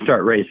for him to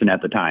start racing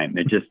at the time.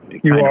 It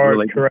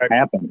really correct.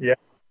 happened. Yeah,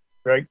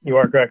 right. You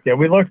are correct. Yeah,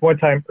 we looked one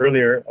time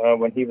earlier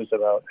when he was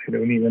about, I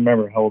don't even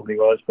remember how old he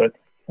was, but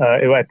I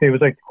think it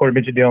was like the quarter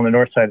midget deal on the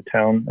north side of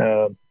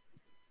town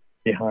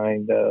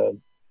behind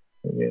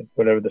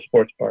whatever the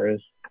sports bar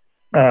is.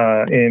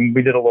 And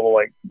we did a little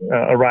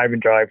arrive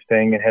and drive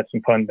thing and had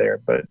some fun there,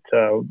 but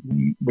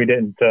we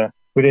didn't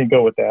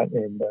go with that.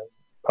 And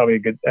probably a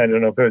good, I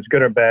don't know if it was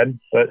good or bad,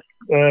 but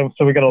so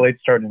we got a late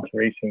start into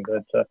racing.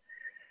 But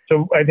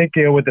so I think,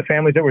 with the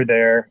families that were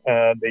there,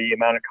 the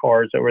amount of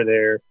cars that were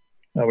there,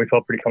 we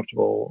felt pretty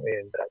comfortable,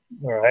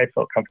 or I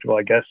felt comfortable,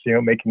 I guess,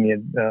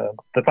 making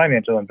the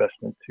financial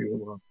investment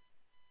to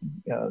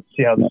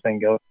see how this thing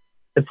goes.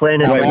 The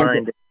plan is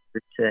behind it.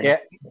 Yeah,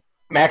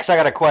 Max, I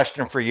got a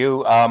question for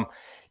you.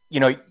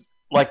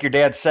 Like your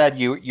dad said,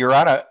 you're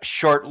on a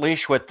short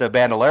leash with the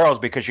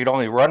Bandoleros because you'd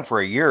only run for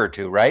a year or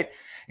two, right?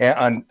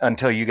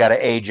 Until you got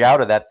to age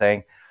out of that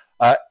thing.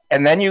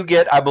 And then you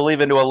get, I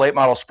believe, into a late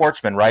model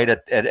sportsman, right,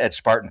 at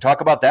Spartan.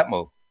 Talk about that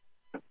move.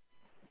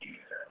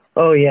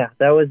 Oh, yeah.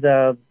 That was,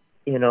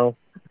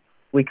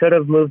 we could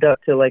have moved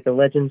up to like a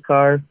Legends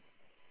car,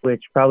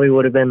 which probably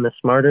would have been the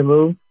smarter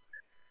move,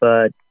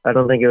 but I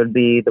don't think it would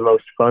be the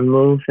most fun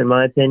move, in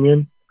my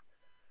opinion.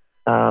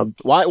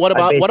 What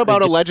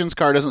about a Legends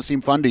car doesn't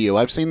seem fun to you?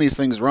 I've seen these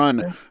things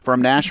run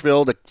from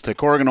Nashville to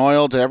Corrigan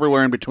Oil to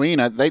everywhere in between.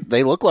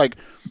 They look like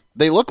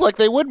they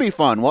would be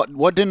fun.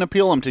 What didn't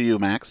appeal them to you,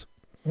 Max?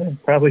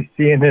 Probably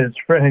seeing his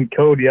friend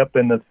Cody up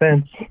in the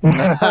fence.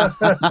 That's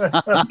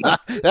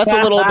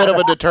a little bit of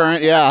a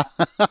deterrent, yeah.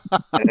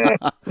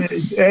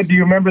 Ed, do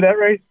you remember that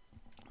race?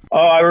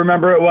 Oh, I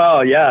remember it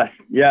well. Yes.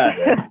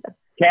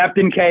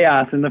 Captain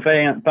Chaos in the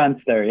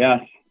fence there.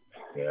 Yes.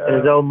 And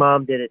his old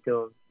mom did it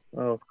to him.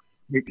 Oh,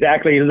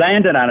 exactly. He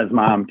landed on his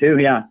mom too.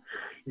 Yeah.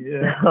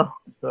 Yeah.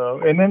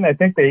 So, and then I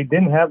think they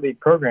didn't have the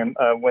program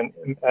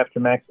after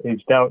Max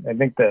aged out. I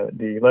think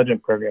the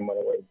Legend program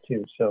went away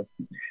too. So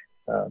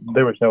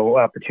there was no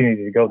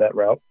opportunity to go that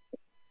route.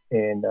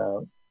 And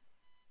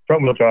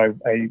front wheel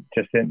drive, I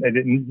just didn't.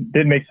 It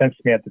didn't make sense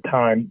to me at the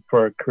time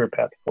for a career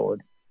path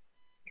forward.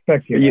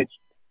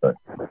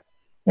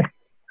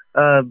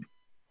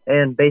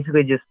 And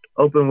basically just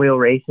open wheel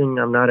racing,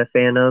 I'm not a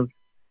fan of.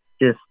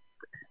 I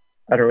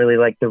don't really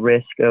like the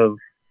risk of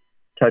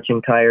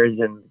touching tires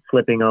and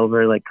flipping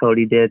over like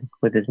Cody did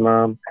with his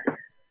mom.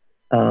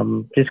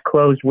 Just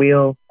closed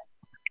wheel,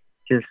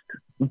 just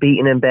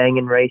beating and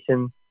banging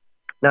racing.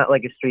 Not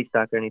like a street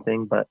stock or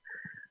anything, but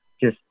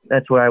just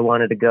that's where I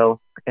wanted to go.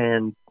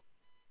 And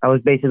I was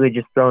basically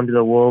just thrown to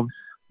the wolves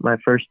my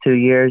first 2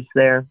 years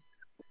there.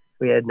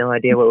 We had no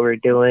idea what we were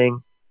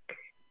doing.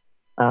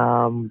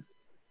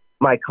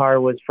 My car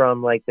was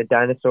from like the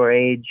dinosaur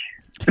age.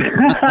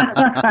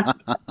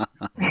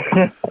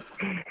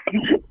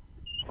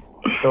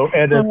 So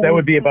Ed, that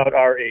would be about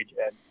our age,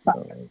 Ed.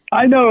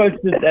 I know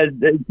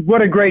it's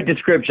what a great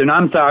description.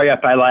 I'm sorry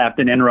if I laughed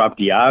and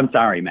interrupted you. I'm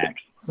sorry,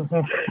 Max.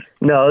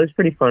 No, it was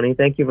pretty funny.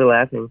 Thank you for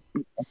laughing.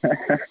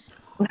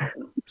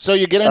 So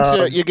you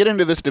get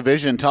into this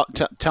division.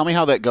 Tell me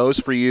how that goes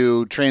for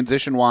you,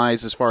 transition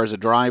wise, as far as a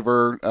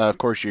driver. Of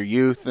course, your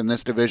youth in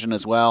this division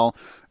as well.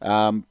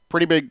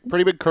 Pretty big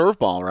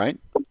curveball, right?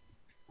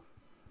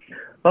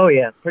 Oh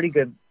yeah, pretty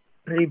big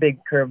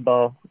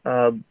curveball.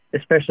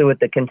 Especially with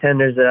the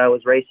contenders that I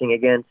was racing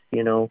against.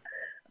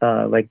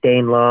 Like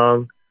Dane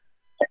Long.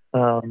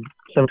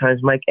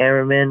 Sometimes Mike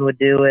Ammerman would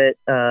do it.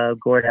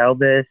 Gord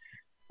Albus.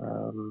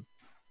 What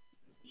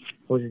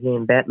was his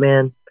name?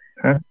 Batman.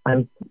 Huh?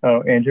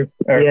 Andrew.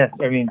 Yeah.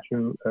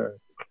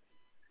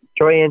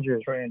 Troy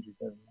Andrews.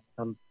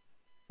 I'm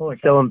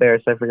so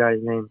embarrassed I forgot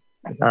his name.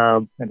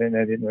 I didn't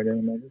know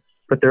that.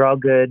 But they're all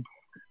good.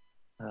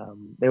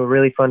 They were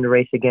really fun to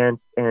race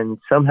against, and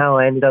somehow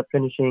I ended up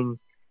finishing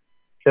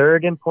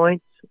third in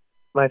points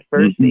my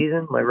first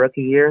season, my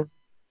rookie year,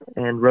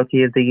 and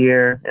rookie of the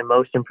year and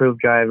most improved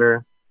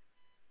driver.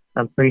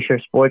 I'm pretty sure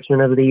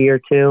sportsman of the year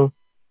too.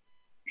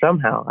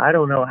 Somehow, I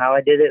don't know how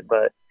I did it,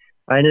 but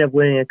I ended up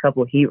winning a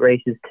couple of heat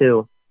races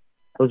too.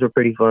 Those were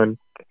pretty fun.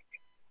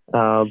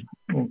 I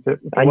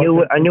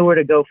knew where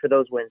to go for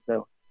those wins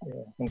though. Yeah.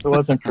 If it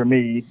wasn't for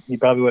me, he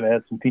probably would have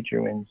had some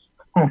feature wins.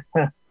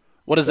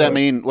 What does that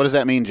mean? What does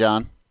that mean,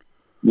 John?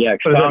 Yeah,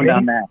 expound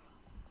on that.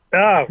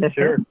 Oh,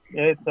 sure.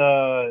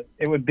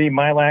 It would be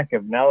my lack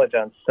of knowledge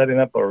on setting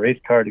up a race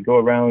car to go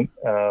around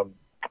a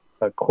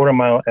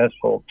quarter-mile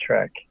asphalt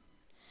track.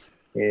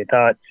 He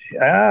thought,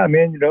 I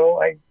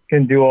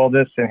can do all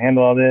this and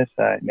handle all this.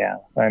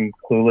 No, I'm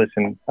clueless,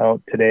 and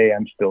today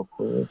I'm still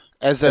clueless.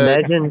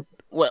 Imagine.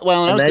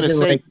 Well, and I was going to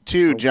say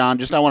too, John.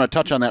 I want to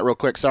touch on that real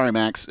quick. Sorry,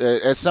 Max.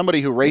 As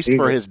somebody who raced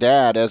for his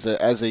dad as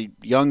a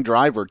young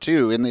driver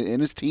too, in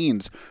his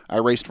teens, I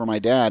raced for my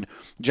dad.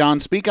 John,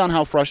 speak on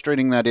how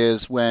frustrating that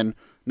is when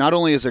not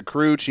only as a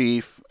crew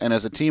chief and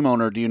as a team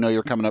owner do you know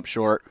you're coming up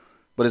short,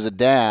 but as a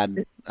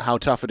dad, how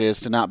tough it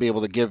is to not be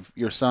able to give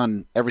your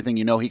son everything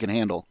you know he can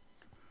handle.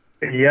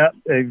 Yeah,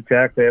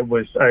 exactly. It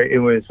was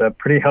a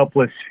pretty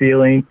helpless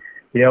feeling.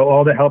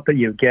 All the help that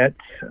you get.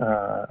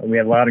 We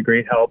had a lot of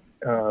great help.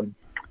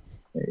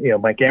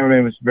 Mike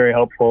Ammerman was very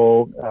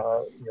helpful,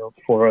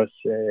 for us,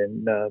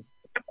 and the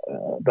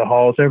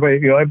halls.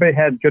 Everybody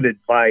had good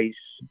advice,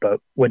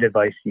 but what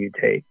advice do you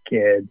take?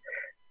 And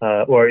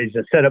or is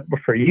it set up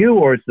for you,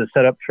 or is it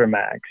set up for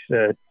Max?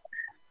 I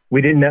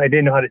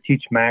didn't know how to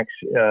teach Max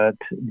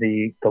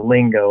the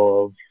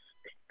lingo of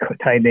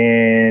tight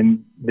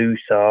end,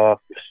 loose off,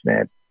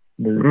 snap,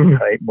 loose,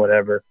 tight,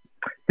 whatever.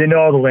 Didn't know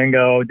all the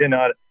lingo. Didn't know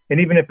how to,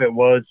 and even if it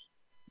was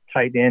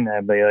tight end,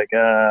 I'd be like,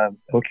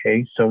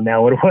 okay, so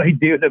now what do I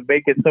do to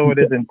make it so it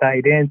isn't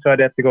tight end? So I'd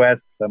have to go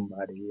ask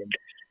somebody.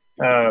 And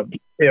so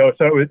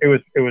it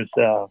was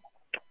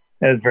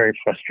very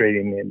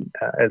frustrating. And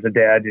as a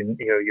dad, and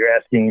you're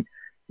asking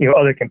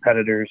other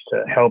competitors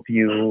to help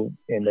you,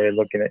 and they're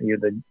looking at you,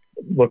 the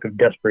look of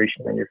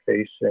desperation on your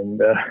face,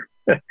 and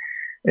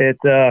it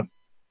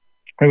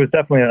was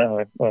definitely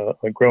a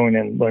growing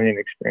and learning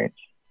experience.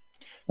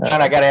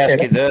 John, I got to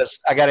ask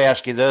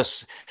you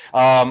this.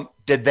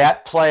 Did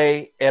that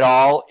play at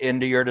all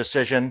into your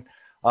decision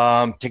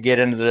to get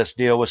into this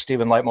deal with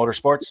Stephen Light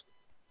Motorsports?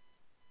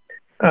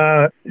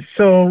 No,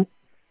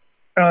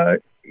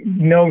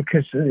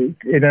 because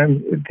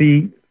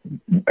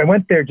I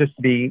went there just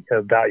to be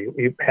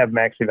have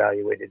Max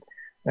evaluated.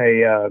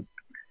 I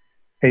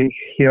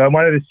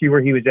wanted to see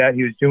where he was at.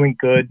 He was doing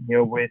good,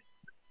 with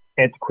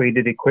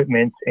antiquated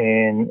equipment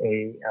and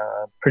a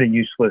pretty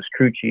useless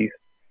crew chief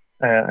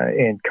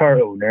and car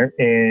owner,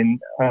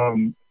 and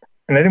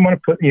I didn't want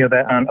to put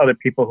that on other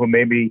people who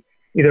maybe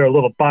either a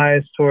little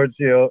biased towards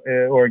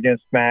or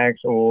against Max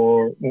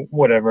or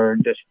whatever.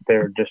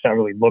 They're just not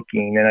really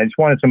looking, and I just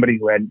wanted somebody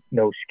who had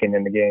no skin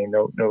in the game,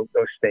 no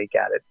stake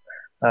at it,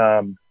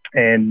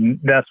 and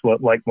that's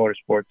what Light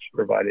Motorsports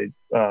provided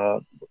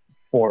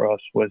for us,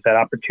 was that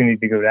opportunity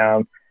to go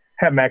down,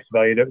 have Max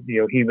evaluated.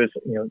 He was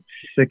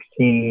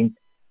 17,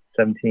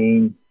 I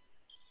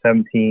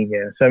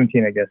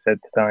guess at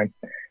the time,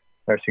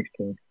 or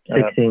 16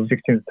 at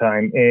the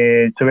time.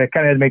 And so I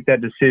kind of had to make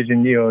that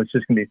decision. It's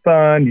just going to be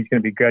fun. He's going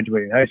to be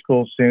graduating high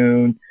school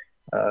soon.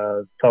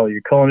 Follow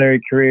your culinary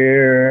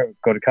career,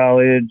 go to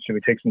college. Should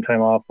we take some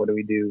time off? What do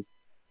we do?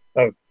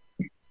 And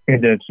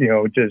it's,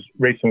 just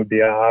racing would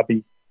be a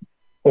hobby,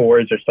 or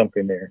is there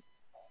something there?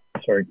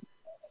 Sorry.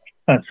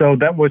 So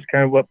that was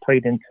kind of what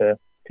played into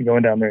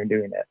going down there and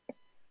doing that.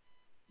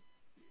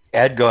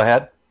 Ed, go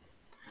ahead.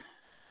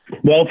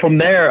 Well, from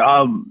there,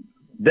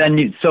 then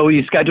you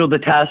scheduled the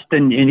test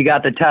and you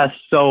got the test.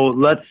 So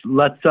let's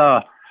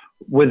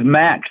with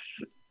Max,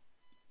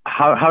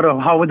 how did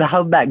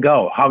that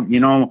go? How,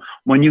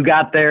 when you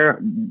got there,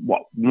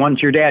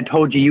 once your dad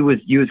told you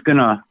was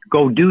gonna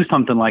go do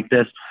something like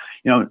this,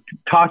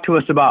 talk to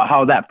us about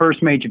how that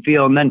first made you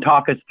feel, and then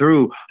talk us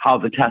through how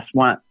the test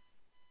went.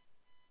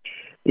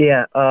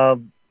 Yeah,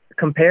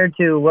 compared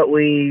to what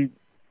we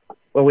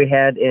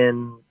had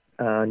in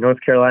North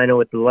Carolina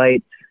with the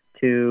Lights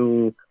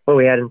to what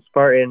we had in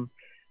Spartan,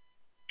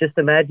 just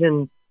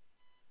imagine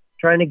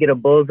trying to get a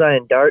bullseye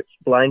in darts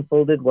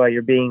blindfolded while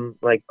you're being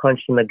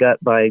punched in the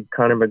gut by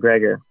Conor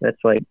McGregor.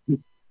 That's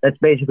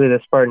basically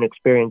the Spartan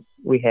experience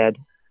we had.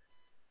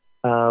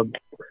 But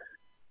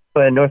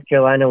in North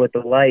Carolina with the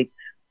Lights,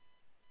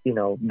 we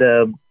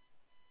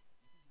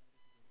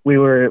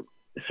were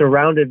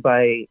surrounded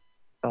by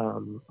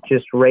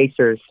just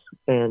racers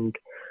and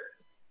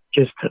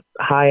just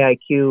high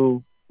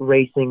IQ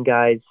racing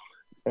guys,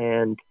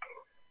 and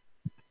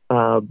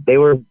they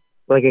were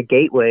like a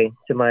gateway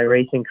to my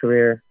racing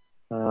career.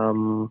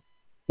 When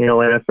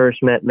I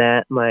first met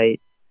Matt, my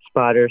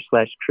spotter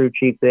 / crew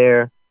chief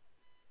there,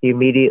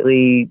 him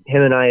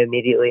and I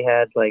immediately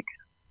had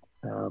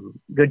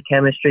good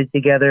chemistry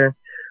together.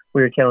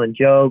 We were telling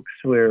jokes,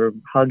 we were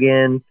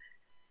hugging.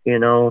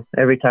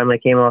 Every time I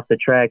came off the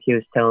track, he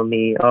was telling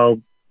me,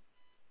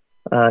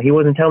 he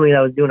wasn't telling me that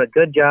I was doing a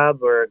good job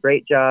or a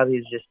great job. He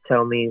was just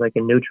telling me a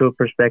neutral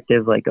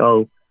perspective,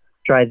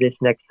 try this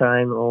next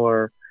time,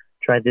 or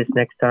try this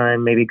next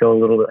time, maybe go a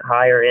little bit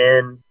higher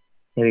in,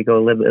 maybe go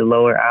a little bit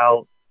lower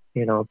out,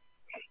 What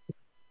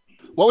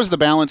was the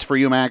balance for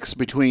you, Max,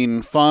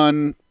 between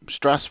fun,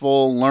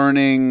 stressful,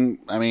 learning?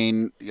 I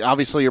mean,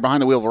 obviously you're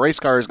behind the wheel of a race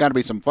car. There's got to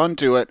be some fun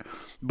to it,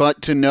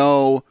 but to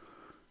know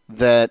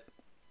that,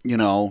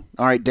 all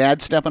right,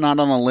 Dad's stepping out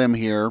on a limb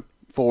here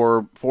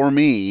for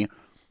me,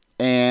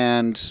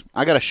 and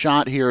I got a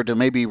shot here to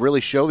maybe really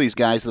show these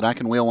guys that I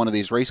can wheel one of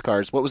these race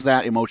cars. What was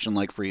that emotion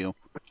like for you?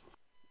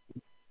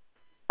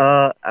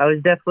 I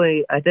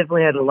definitely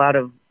had a lot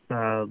of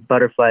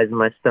butterflies in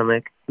my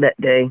stomach that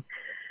day.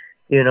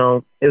 It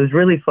was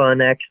really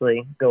fun,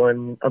 actually,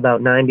 going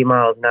about 90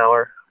 miles an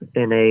hour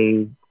in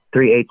a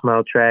 3/8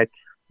 mile track,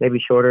 maybe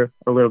shorter,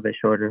 a little bit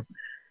shorter.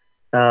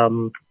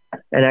 And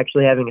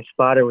actually having a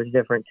spotter was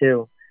different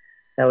too.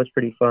 That was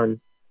pretty fun.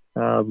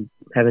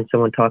 Having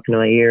someone talking to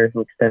my ear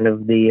instead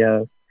of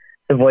the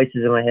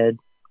voices in my head.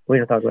 We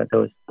don't talk about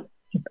those.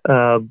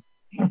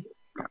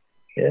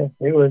 Yeah,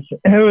 it was,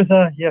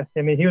 yeah.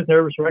 I mean, he was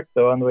nervous wreck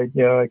though on the way.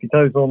 I could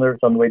tell he was a little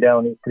nervous on the way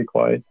down. He was pretty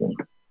quiet, and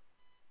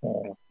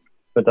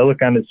but the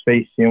look on his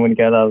face, when he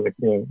got out of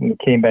when he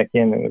came back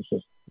in, it was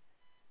just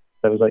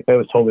that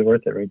was totally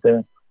worth it right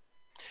there.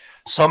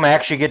 So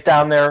Max, you get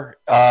down there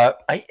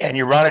and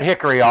you run at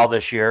Hickory all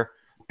this year,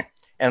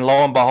 and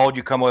lo and behold,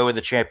 you come away with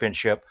the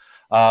championship.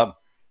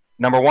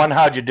 Number one,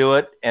 how'd you do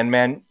it? And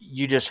man,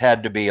 you just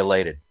had to be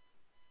elated.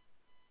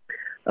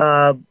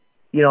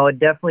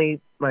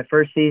 Definitely my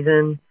first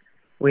season,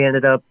 we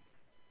ended up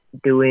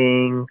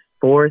doing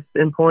 4th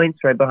in points,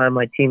 right behind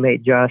my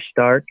teammate Josh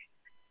Stark.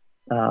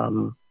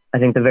 I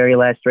think the very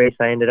last race,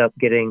 I ended up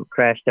getting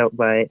crashed out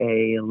by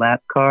a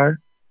lap car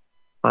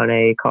on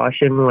a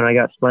caution when I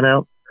got spun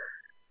out.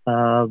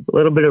 A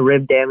little bit of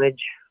rib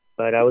damage,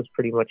 but I was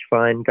pretty much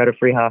fine. Got a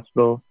free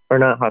hospital, or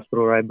not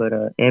hospital ride, but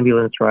an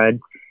ambulance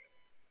ride.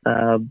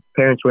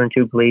 Parents weren't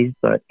too pleased,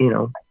 but,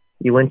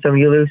 you win some,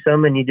 you lose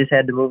some, and you just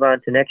had to move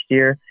on to next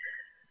year.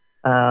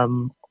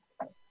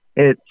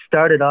 It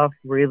started off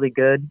really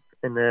good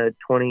in the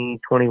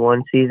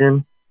 2021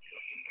 season.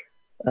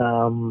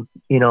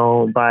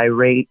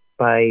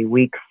 By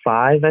week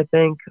 5, I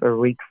think, or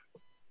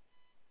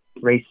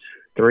race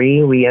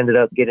 3, we ended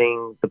up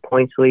getting the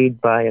points lead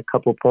by a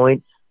couple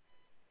points,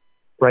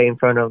 right in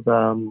front of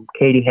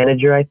Katie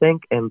Henniger, I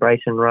think, and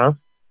Bryson Ruff.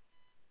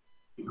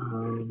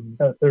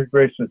 The third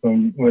race was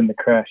when the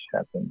crash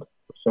happened.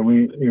 So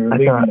we were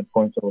leading the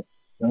points. Huh?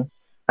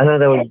 I thought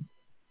that was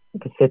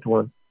the 5th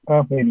one.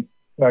 Oh, maybe.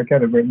 I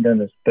kind of written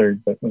down as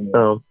 3rd, but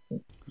so.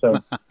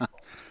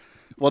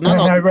 Well,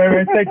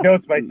 I take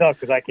notes myself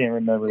because I can't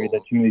remember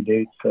too many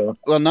dates. So,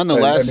 well,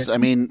 nonetheless, I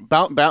mean,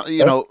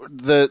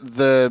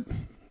 the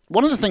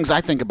one of the things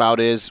I think about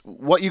is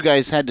what you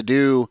guys had to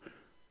do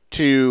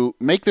to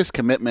make this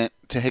commitment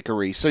to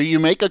Hickory. So you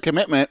make a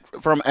commitment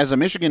as a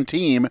Michigan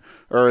team,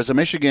 or as a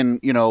Michigan,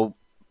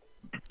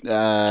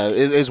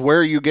 is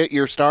where you get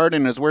your start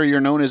and is where you're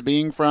known as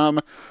being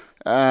from.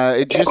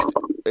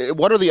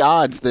 What are the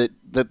odds that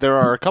there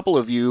are a couple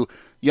of you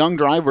young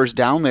drivers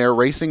down there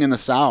racing in the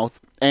South,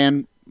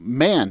 and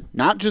man,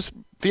 not just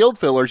field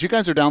fillers, you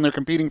guys are down there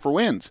competing for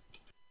wins.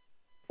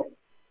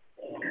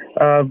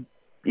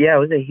 Yeah, it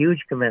was a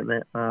huge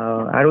commitment.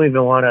 I don't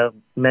even want to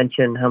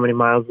mention how many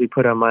miles we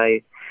put on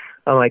my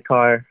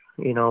car.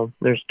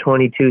 There's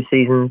 22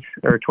 seasons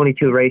or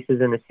 22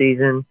 races in a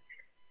season,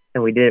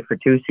 and we did it for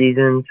 2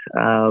 seasons,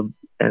 and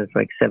it's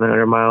like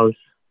 700 miles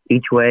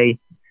each way.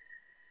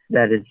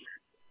 And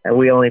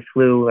we only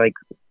flew like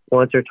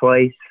once or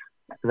twice,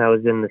 and that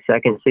was in the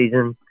 2nd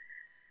season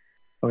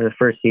or the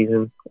 1st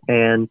season,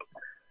 and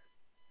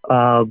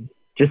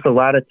just a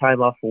lot of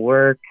time off of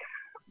work.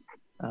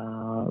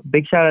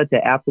 Big shout out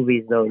to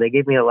Applebee's though. They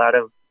gave me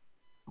the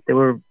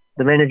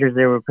managers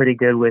there were pretty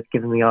good with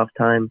giving me off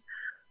time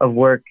of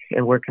work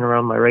and working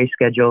around my race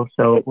schedule.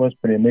 So it was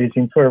pretty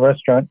amazing for a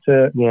restaurant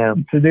to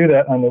do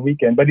that on the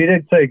weekend. But he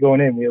did say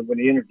going in when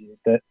he interviewed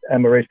that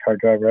I'm a race car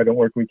driver. I don't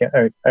work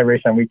weekend. I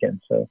race on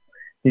weekends. So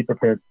he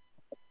prepared.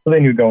 So they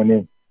knew going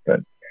in.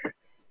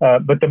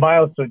 But the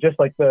miles, so just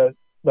like the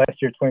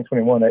last year,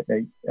 2021,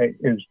 it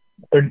was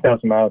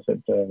 30,000 miles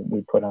that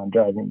we put on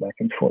driving back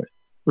and forth.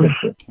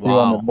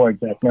 Wow. The more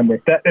exact number.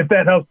 If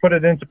that helps put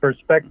it into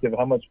perspective,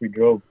 how much we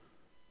drove.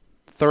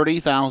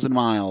 30,000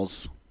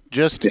 miles.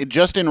 Just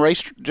in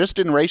race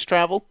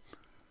travel?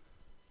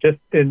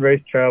 Just in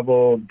race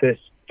travel,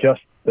 just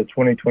the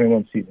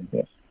 2021 season,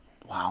 yes.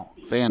 Wow,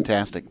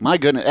 fantastic. My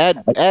goodness.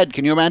 Ed,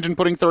 can you imagine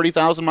putting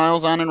 30,000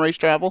 miles on in race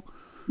travel?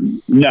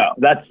 No,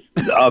 that's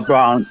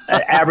around,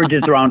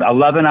 averages around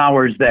 11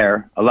 hours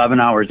there, 11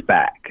 hours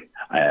back.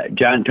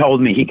 John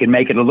told me he could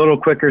make it a little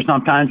quicker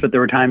sometimes, but there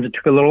were times it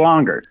took a little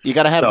longer. You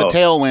got to have the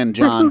tailwind,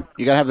 John.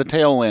 You got to have the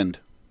tailwind.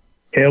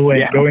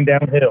 Going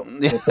downhill.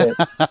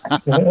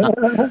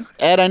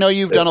 Ed, I know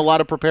you've done a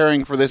lot of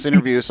preparing for this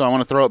interview, so I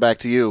want to throw it back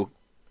to you.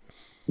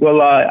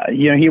 Well,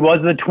 he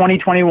was the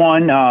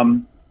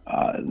 2021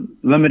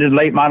 limited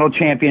late model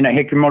champion at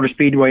Hickory Motor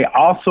Speedway.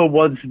 Also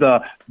was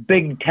the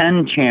Big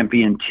Ten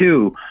champion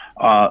too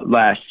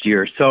last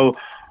year. So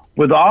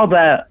with all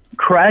that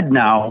cred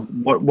now,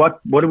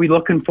 what are we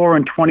looking for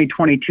in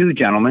 2022,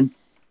 gentlemen?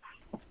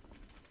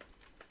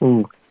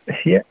 Ooh.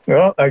 Yeah,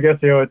 well, I guess,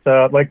 it's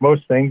like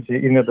most things,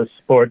 the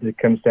sport, it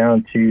comes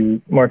down to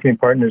marketing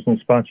partners and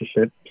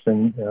sponsorships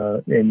and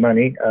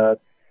money.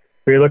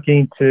 We're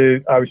looking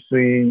to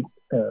obviously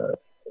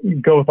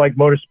go with like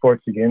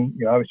motorsports again.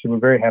 Obviously, we're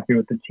very happy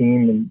with the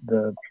team and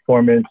the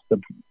performance, the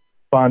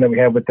bond that we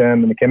have with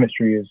them, and the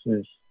chemistry is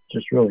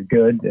just really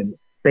good. And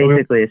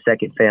basically a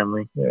second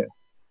family. Yeah.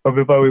 But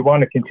we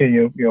want to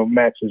continue,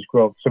 Max's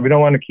growth. So we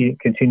don't want to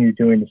continue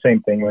doing the same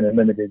thing when it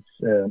limited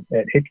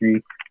at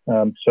Hickory.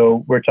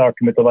 So we're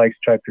talking with the likes to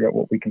try to figure out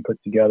what we can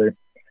put together.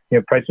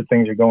 Price of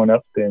things are going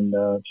up, and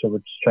so we're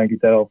just trying to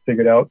get that all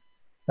figured out.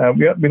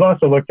 We've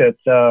also looked at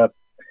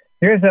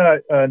here's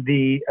I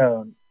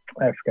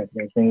forgot the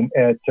guy's name.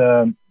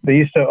 They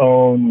used to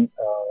own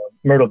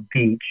Myrtle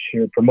Beach,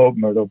 or promote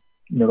Myrtle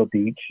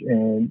Beach,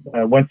 and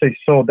once they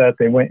sold that,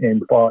 they went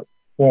and bought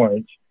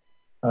Florence.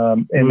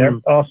 And they're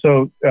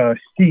also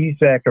Steve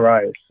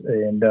Zacharias,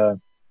 and I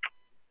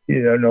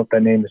don't know if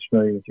that name is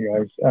familiar with you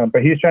guys,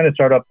 but he's trying to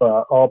start up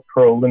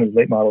all-pro limited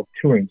late model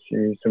touring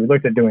series. So we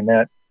looked at doing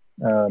that.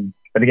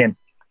 But again,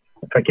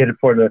 if I can't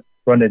afford to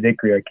run to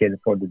Hickory, I can't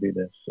afford to do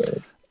this.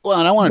 So. Well,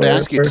 and I wanted to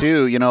ask you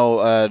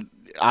too.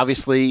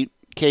 Obviously,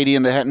 Katie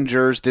and the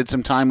Hettingers did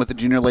some time with the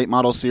Junior Late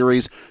Model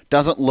Series.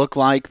 Doesn't look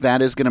like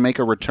that is going to make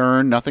a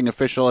return. Nothing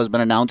official has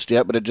been announced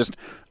yet, but it just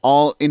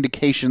all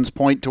indications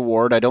point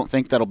toward. I don't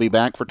think that'll be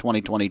back for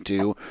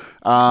 2022.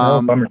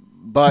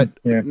 But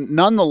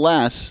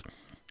nonetheless,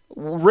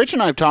 Rich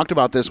and I have talked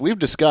about this. We've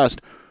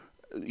discussed,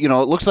 it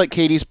looks like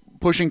Katie's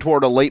pushing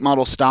toward a late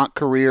model stock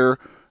career.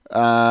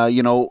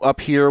 Up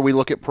here we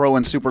look at pro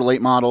and super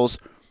late models.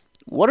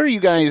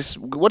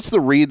 What's the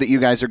read that you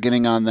guys are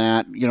getting on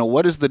that?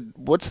 What's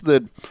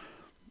the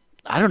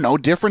I don't know,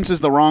 difference is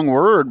the wrong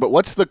word, but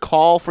what's the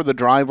call for the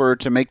driver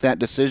to make that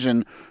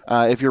decision?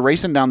 If you're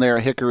racing down there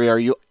at Hickory,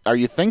 are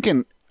you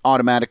thinking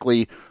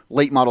automatically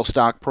late model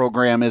stock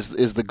program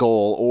is the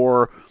goal,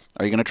 or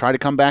are you going to try to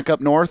come back up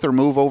north or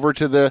move over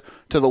to the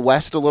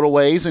west a little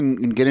ways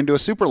and get into a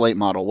super late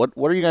model? What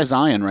are you guys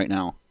eyeing right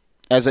now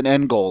as an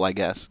end goal, I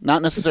guess?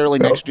 Not necessarily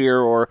next year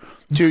or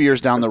 2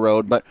 years down the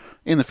road, but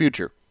in the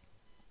future.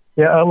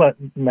 Yeah, I'll let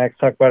Max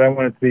talk about it. I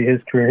want it to be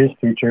his career, his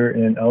future,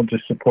 and I'll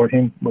just support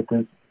him with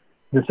his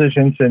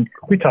decisions. And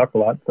we talk a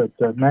lot, but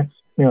Max,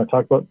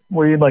 talk about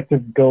where you'd like to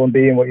go and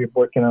be and what you're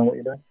working on, what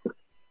you're doing.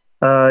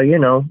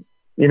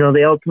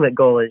 The ultimate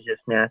goal is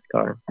just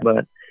NASCAR,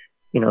 but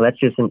that's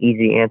just an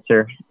easy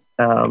answer.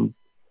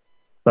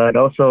 But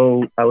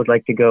also, I would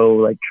like to go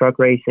like truck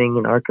racing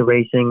and ARCA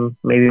racing,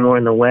 maybe more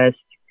in the West.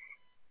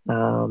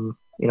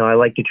 I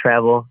like to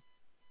travel,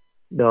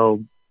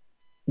 though.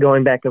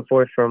 Going back and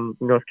forth from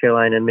North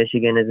Carolina and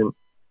Michigan isn't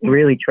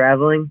really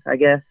traveling, I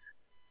guess.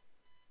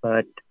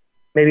 But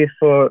maybe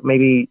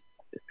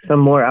some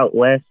more out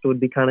west would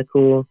be kind of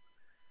cool.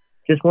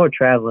 Just more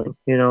traveling,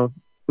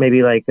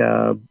 maybe like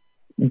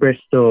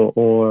Bristol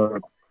or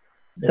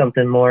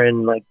something more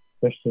in like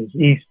Bristol's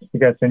east. We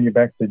got to send you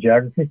back to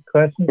geography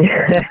classes.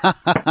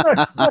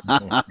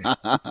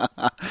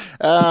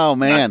 Oh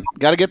man,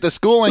 got to get the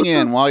schooling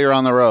in while you're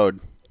on the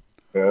road.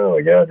 Oh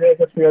my God! I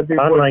guess we got to do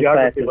more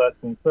geography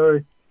lessons.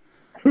 Sorry.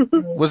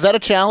 Was that a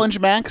challenge,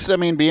 Max? I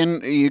mean,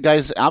 you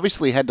guys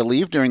obviously had to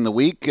leave during the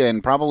week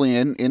and probably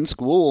in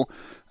school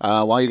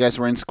while you guys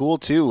were in school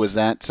too. Was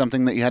that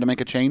something that you had to make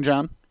a change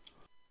on?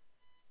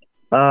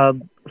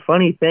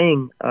 Funny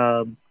thing,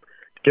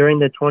 during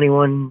the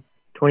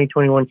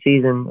 2021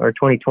 season or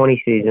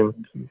 2020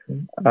 season,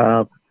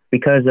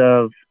 because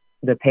of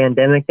the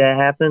pandemic that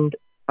happened,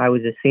 I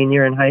was a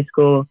senior in high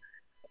school,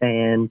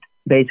 and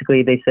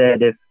basically they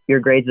said if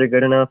your grades are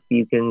good enough,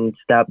 you can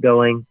stop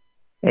going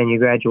and you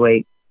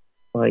graduate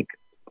like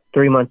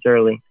 3 months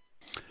early.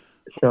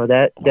 So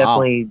that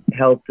definitely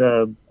helped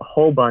a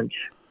whole bunch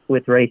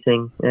with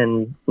racing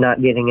and not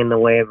getting in the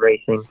way of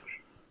racing.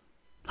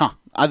 Huh.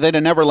 They'd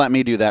have never let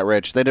me do that,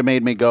 Rich. They'd have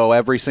made me go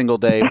every single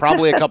day,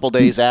 probably a couple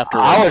days after.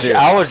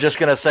 I was just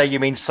going to say,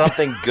 you mean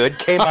something good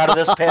came out of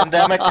this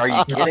pandemic? Are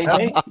you kidding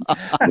me?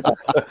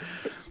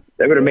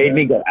 They would have made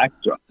me go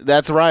extra.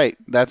 That's right.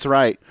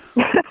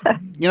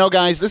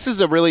 Guys, this is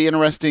a really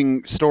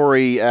interesting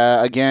story.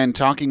 Again,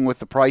 talking with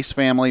the Price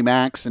family,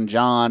 Max and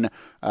John,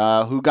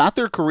 who got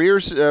their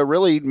careers,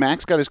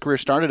 Max got his career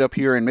started up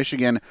here in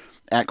Michigan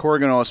at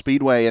Corrigan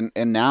Speedway,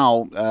 and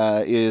now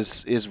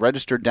is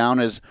registered down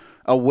as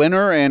a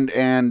winner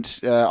and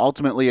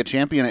ultimately a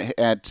champion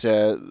at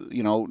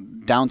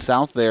down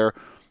south there.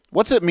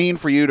 What's it mean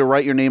for you to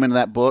write your name in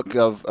that book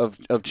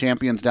of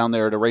champions down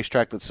there at a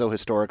racetrack that's so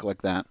historic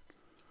like that?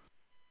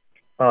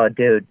 Oh,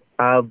 dude,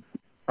 I'm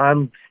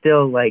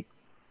still I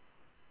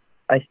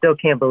still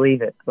can't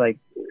believe it. Like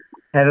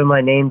having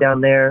my name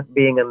down there,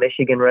 being a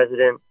Michigan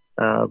resident.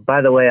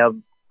 By the way,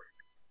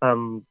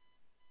 I'm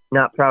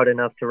not proud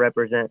enough to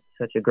represent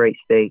such a great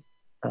state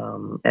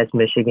as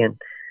Michigan.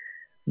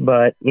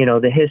 But,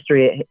 the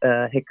history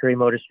at Hickory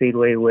Motor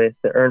Speedway with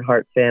the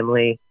Earnhardt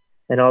family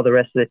and all the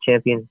rest of the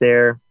champions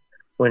there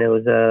when it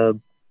was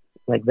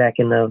back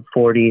in the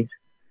 40s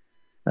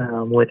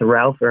with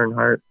Ralph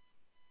Earnhardt.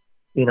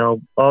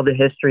 All the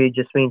history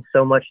just means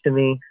so much to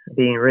me.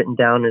 Being written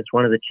down as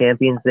one of the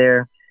champions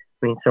there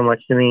means so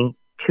much to me.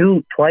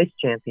 Twice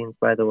champions,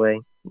 by the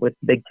way, with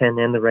Big Ten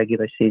and the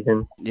regular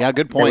season. Yeah,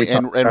 good point.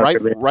 And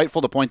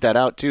rightful to point that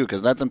out, too,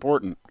 because that's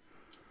important.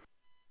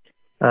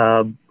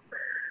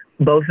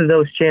 Both of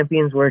those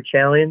champions were a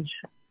challenge,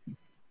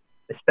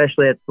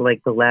 especially at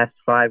the last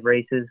 5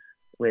 races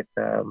with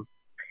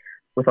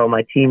all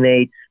my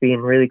teammates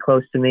being really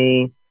close to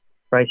me,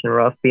 Bryce and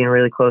Ruff being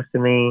really close to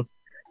me.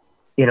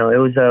 It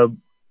was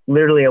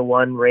literally a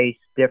 1 race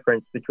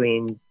difference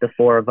between the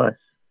 4 of us.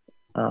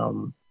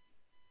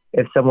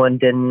 If someone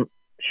didn't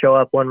show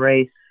up one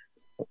race,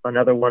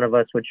 another one of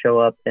us would show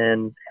up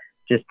and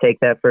just take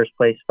that first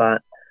place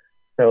spot.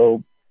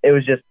 So it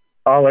was just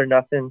all or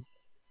nothing.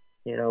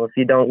 If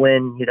you don't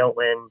win, you don't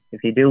win.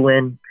 If you do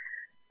win,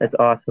 that's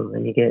awesome.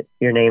 And you get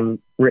your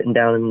name written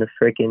down in the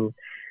freaking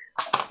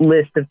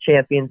list of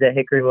champions at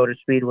Hickory Motor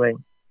Speedway.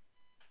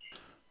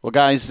 Well,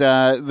 guys,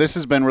 this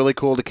has been really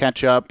cool to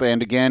catch up.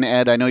 And again,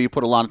 Ed, I know you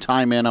put a lot of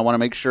time in. I want to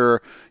make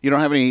sure you don't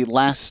have any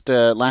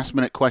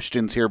last-minute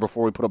questions here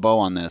before we put a bow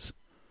on this.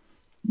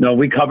 No,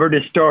 we covered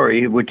his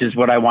story, which is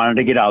what I wanted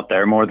to get out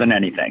there more than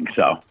anything.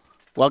 So,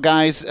 well,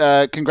 guys,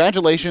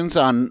 congratulations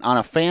on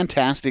a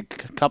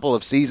fantastic couple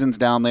of seasons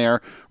down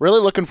there. Really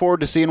looking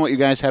forward to seeing what you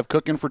guys have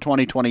cooking for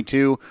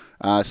 2022.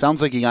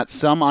 Sounds like you got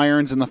some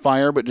irons in the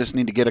fire, but just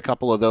need to get a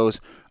couple of those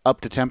up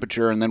to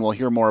temperature, and then we'll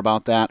hear more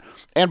about that.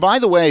 And by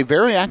the way,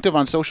 very active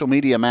on social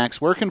media,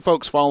 Max. Where can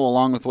folks follow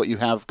along with what you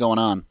have going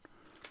on?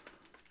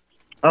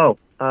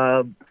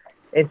 Instagram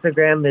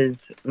is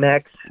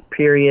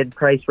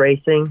Max.Price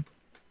Racing,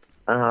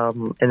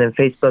 and then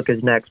Facebook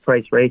is Max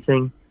Price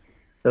Racing.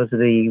 Those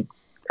are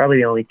probably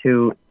the only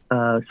two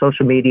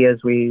social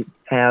medias we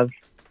have.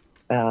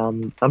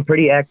 I'm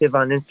pretty active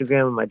on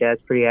Instagram, and my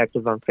dad's pretty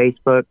active on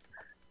Facebook.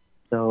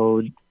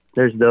 So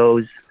there's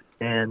those.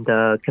 And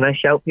can I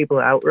shout people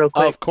out real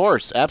quick? Of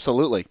course,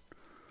 absolutely.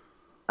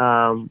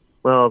 Well,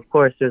 of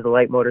course, there's the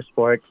Light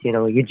Motorsports,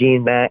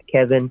 Eugene, Matt,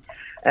 Kevin,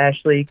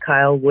 Ashley,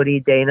 Kyle, Woody,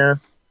 Dana,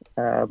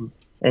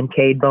 and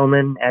Cade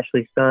Bowman,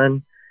 Ashley's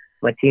son,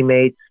 my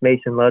teammates,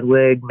 Mason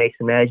Ludwig,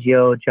 Mason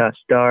Maggio, Josh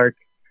Stark,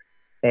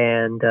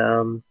 and,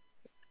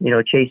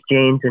 Chase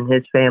James and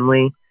his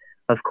family,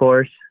 of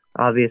course,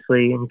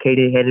 obviously, and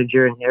Katie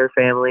Henninger and her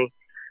family.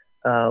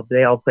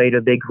 They all played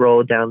a big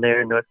role down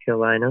there in North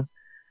Carolina.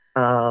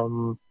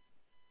 And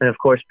of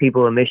course,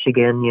 people in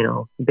Michigan,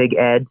 Big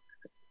Ed,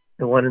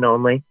 the one and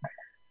only,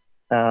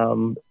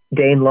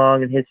 Dane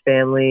Long and his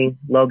family,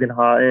 Logan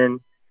Houghton,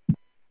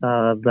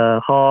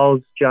 the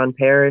Halls, John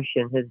Parrish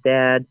and his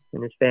dad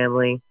and his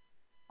family,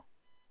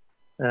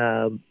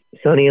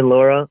 Sonny and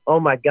Laura. Oh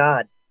my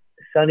God,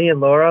 Sonny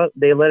and Laura,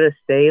 they let us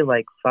stay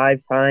like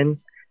 5 times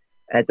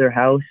at their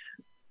house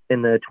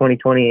in the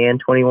 2020 and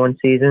 21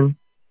 season.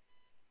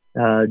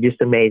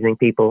 Just amazing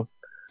people.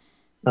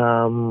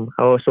 I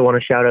also want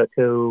to shout out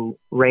to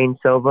Rain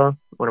Silva,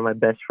 one of my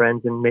best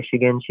friends in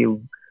Michigan. She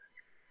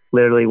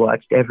literally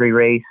watched every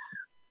race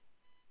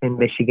in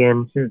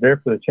Michigan. She was there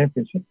for the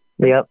championship.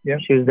 Yep.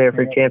 She was there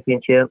for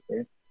championship.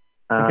 She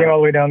came all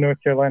the way down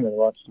North Carolina to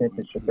watch the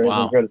championship.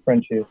 Wow. Her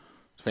friend she is.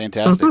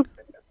 Fantastic.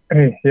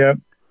 Yeah.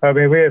 I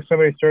mean, we have so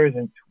many stories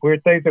and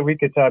weird things that we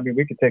could tell. I mean,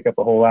 we could take up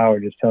a whole hour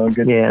just telling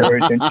good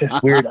stories and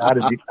just weird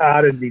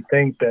oddity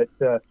things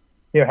that,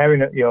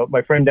 having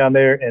my friend down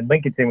there in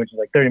Lincolnton, which is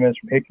like 30 minutes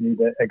from Hickory,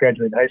 that I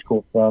graduated high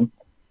school from.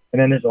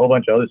 And then there's a whole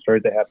bunch of other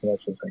stories that happen.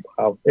 That's just like,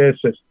 wow,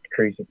 it's just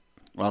crazy.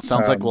 Well, it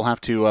sounds like we'll have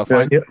to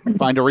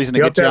find a reason to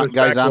get you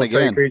guys on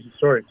again. Crazy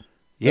stories.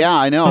 Yeah,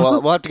 I know.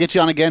 We'll have to get you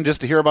on again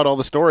just to hear about all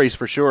the stories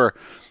for sure.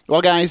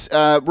 Well, guys,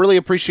 really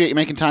appreciate you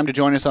making time to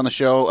join us on the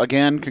show.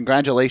 Again,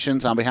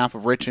 congratulations on behalf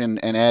of Rich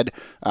and Ed.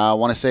 I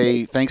want to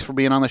say thanks for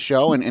being on the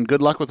show and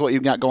good luck with what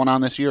you've got going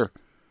on this year.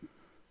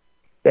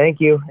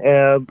 Thank you.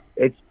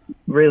 It's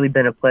really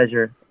been a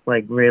pleasure,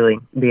 really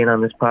being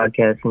on this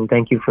podcast, and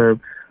thank you for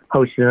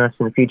hosting us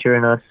and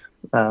featuring us.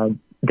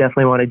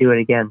 Definitely want to do it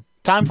again.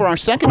 Time for our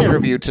second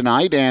interview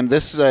tonight, and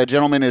this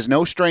gentleman is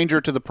no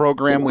stranger to the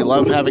program. We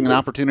love having an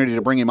opportunity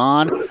to bring him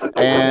on,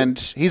 and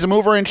he's a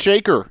mover and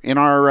shaker in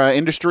our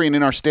industry and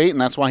in our state,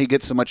 and that's why he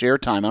gets so much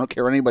airtime. I don't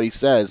care what anybody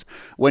says.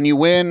 When you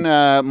win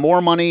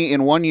more money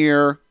in 1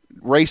 year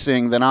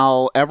racing than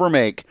I'll ever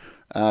make,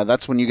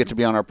 that's when you get to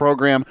be on our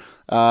program.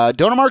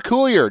 Dona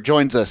Marcoullier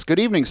joins us. Good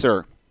evening,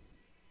 sir.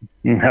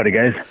 Howdy,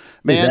 guys.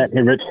 Man,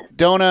 hey, Rich.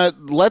 Dona,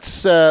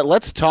 let's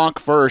talk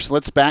first.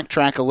 Let's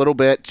backtrack a little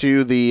bit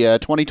to the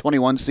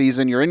 2021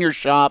 season. You're in your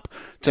shop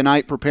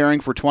tonight preparing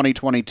for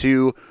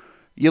 2022.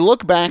 You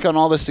look back on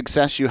all the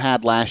success you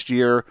had last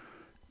year.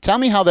 Tell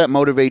me how that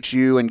motivates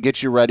you and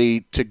gets you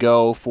ready to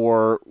go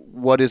for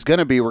what is going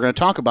to be, we're going to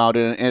talk about,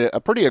 in a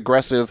pretty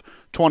aggressive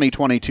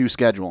 2022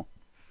 schedule.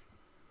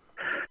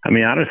 I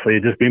mean,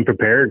 honestly, just being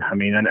prepared. I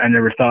mean, I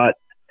never thought,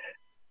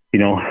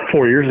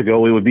 4 years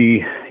ago we would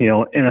be,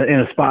 in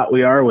a spot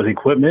we are with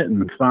equipment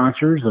and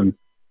sponsors. And,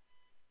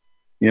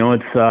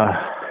 it's,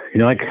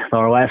 like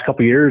our last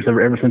couple of years,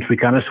 ever since we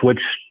kind of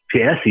switched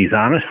chassis,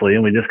 honestly,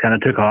 and we just kind of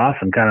took off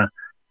and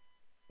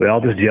we all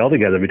just gelled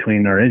together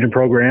between our engine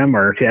program,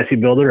 our chassis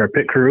builder, our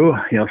pit crew,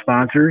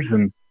 sponsors.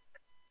 And,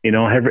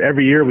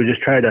 every year we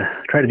just try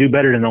to do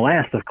better than the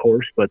last, of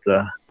course. But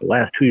the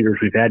last 2 years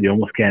we've had, you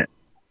almost can't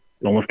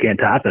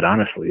top it,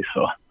 honestly.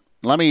 So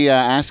let me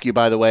ask you,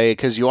 by the way,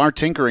 because you are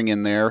tinkering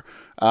in there.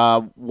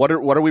 What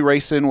are we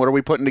racing? What are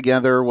we putting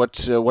together?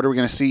 What are we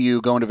going to see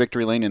you going to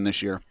Victory Lane in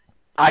this year?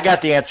 I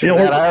got the answer to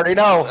that. I already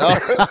know.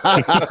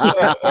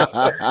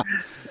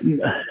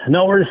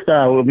 No, we're just.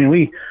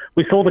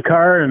 We sold a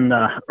car, and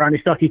Ronnie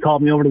Stuckey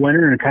called me over the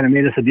winter and kind of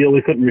made us a deal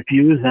we couldn't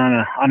refuse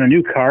on a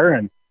new car,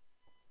 and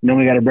then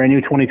we got a brand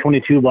new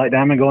 2022 Black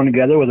Diamond going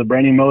together with a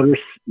brand new motor,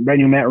 brand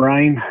new Matt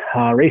Ryan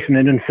racing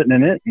engine sitting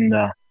in it, and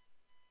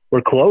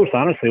we're close.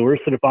 Honestly, we're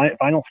to the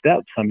final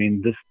steps. I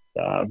mean,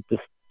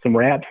 just some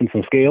wraps and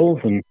some scales,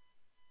 and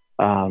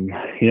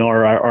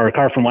our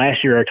car from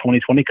last year, our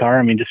 2020 car,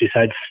 I mean, just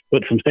besides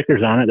put some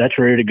stickers on it, that's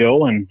ready to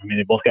go. And I mean,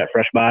 they both got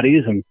fresh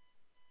bodies. And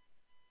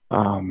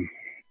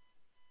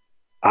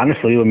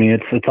honestly, I mean,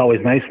 it's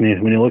always nice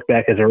when you look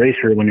back as a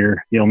racer, when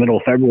you're, middle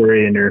of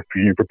February and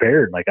you're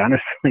prepared. Like,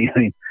 honestly, I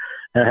mean,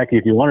 heck,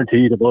 if you wanted to,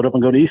 you could load up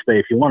and go to East Bay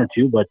if you wanted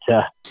to, but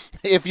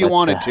if you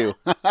wanted to,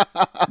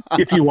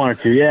 if you wanted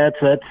to, yeah,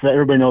 that's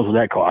everybody knows what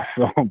that costs.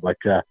 So,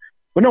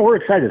 but no, we're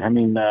excited. I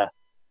mean,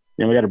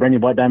 we got a brand new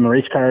Black Diamond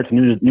race car. It's a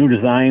new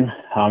design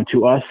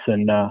to us,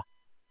 and I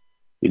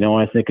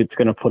think it's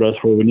going to put us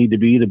where we need to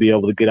be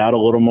able to get out a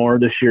little more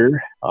this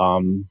year.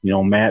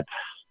 Matt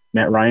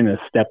Ryan has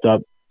stepped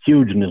up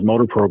huge in his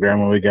motor program,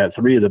 where we got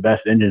 3 of the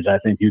best engines I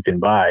think you can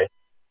buy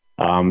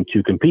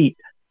to compete,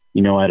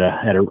 at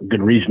a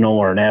good regional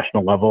or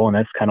national level. And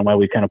that's kind of why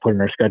we kind of put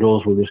in our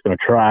schedules. We're just going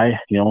to try,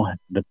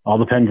 all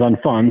depends on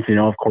funds,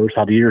 of course,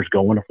 how the year's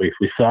going. If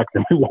we suck,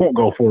 then we won't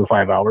go 4 or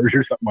 5 hours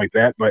or something like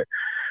that. But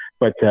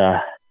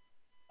I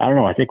don't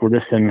know. I think we're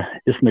just in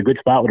a good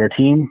spot with our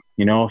team.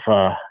 If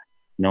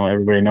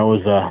everybody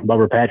knows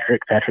Bubba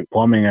Patrick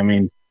Plumbing. I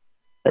mean,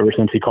 ever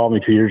since he called me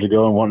 2 years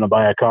ago and wanting to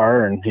buy a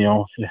car, and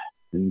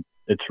and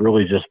it's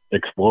really just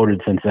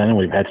exploded since then.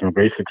 We've had some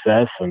great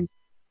success, and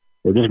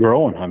we're just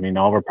growing. I mean,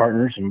 all of our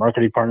partners and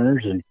marketing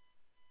partners, and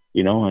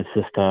it's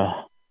just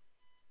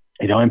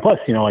and plus,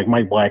 like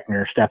Mike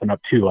Blackner stepping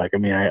up too. Like, I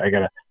mean, I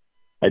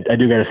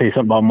do gotta say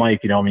something about Mike.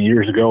 I mean,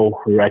 years ago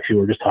we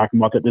were just talking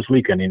about that this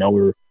weekend.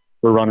 We're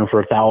running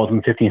for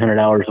 $1,000,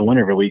 $1,500 a win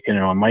every weekend,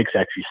 and Mike's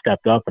actually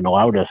stepped up and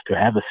allowed us to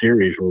have a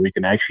series where we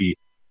can actually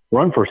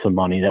run for some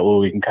money. That way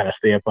we can kind of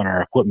stay up on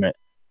our equipment,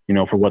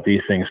 for what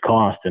these things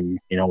cost. And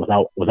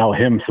without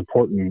him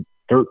supporting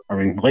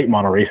late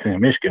model racing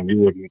in Michigan,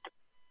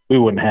 we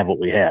wouldn't have what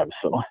we have.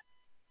 So.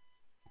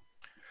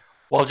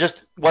 Well,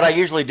 just what I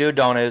usually do,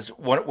 Don, is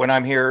when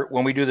I'm here,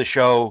 when we do the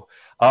show,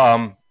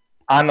 on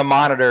the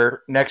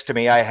monitor next to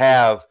me, I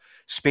have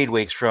Speed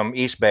Weeks from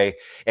East Bay,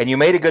 and you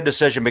made a good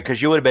decision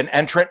because you would have been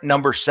entrant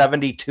number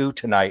 72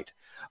 tonight.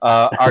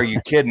 Are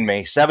you kidding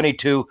me?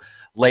 72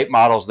 late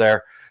models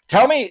there.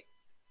 Tell me,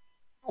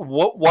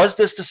 what was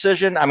this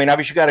decision? I mean,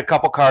 obviously you got a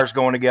couple cars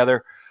going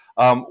together.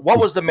 What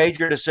was the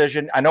major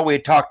decision? I know we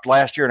had talked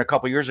last year and a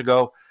couple years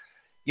ago.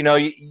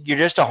 You're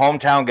just a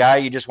hometown guy.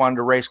 You just wanted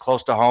to race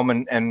close to home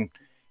and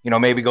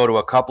maybe go to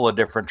a couple of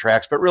different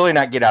tracks, but really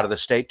not get out of the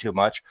state too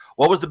much.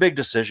 What was the big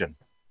decision?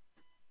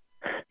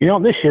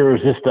 This year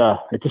was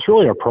it's just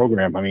really our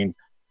program. I mean,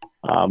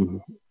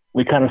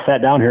 we kind of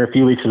sat down here a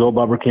few weeks ago.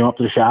 Bubba came up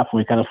to the shop, and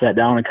we kind of sat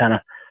down and kind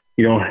of,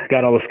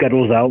 got all the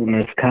schedules out, and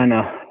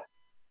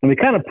we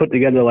kind of put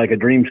together like a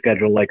dream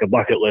schedule, like a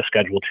bucket list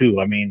schedule too.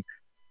 I mean,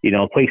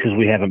 places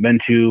we haven't been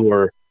to,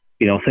 or,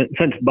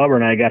 since Bubba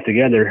and I got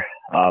together,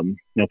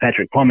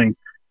 Patrick Plumbing,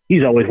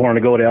 he's always wanted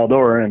to go to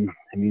Eldora. And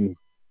I mean,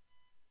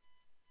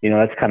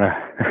 that's kind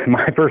of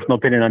my personal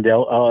opinion on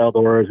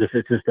Eldora is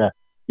it's just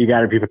you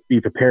got to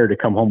be prepared to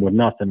come home with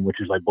nothing, which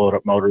is like blowed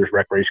up motors,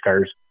 wreck race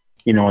cars.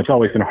 It's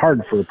always been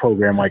hard for a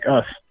program like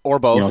us, or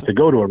both, to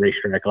go to a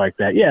racetrack like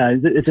that. Yeah,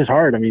 it's just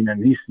hard. I mean,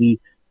 and we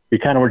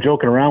kind of were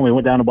joking around. We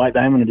went down to Black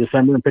Diamond in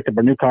December and picked up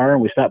our new car,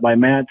 and we stopped by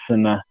Matt's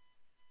and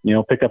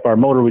picked up our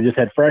motor we just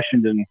had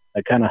freshened, and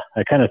I kind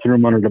of threw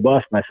him under the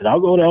bus, and I said, I'll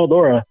go to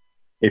Eldora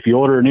if you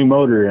order a new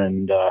motor,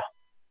 and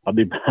I'll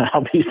be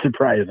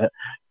surprised.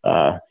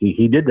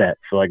 He did that,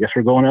 so I guess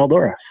we're going to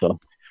Eldora. So.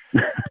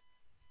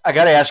 I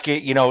got to ask you,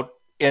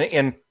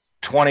 in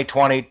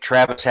 2020,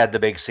 Travis had the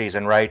big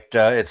season, right?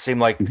 It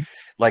seemed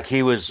like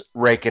he was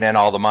raking in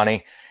all the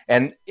money,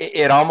 and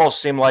it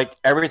almost seemed like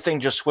everything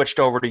just switched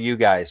over to you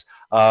guys.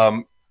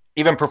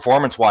 Even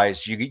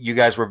performance-wise, you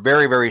guys were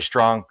very, very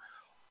strong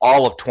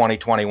all of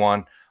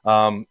 2021.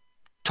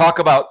 Talk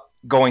about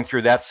going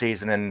through that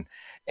season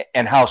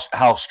and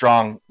how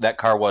strong that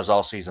car was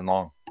all season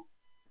long.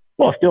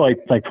 Well, still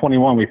like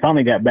 21, we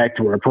finally got back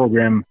to our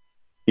program.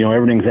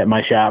 Everything's at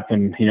my shop,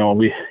 and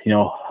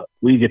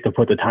we get to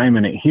put the time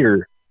in it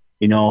here.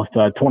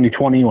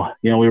 2020,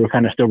 we were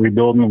kind of still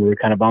rebuilding. We were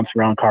kind of bouncing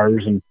around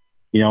cars, and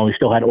we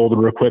still had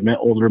older equipment,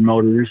 older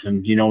motors,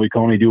 and we could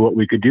only do what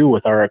we could do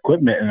with our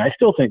equipment. And I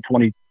still think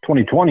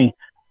 2020,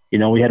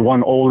 we had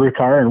one older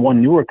car and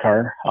one newer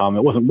car.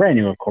 It wasn't brand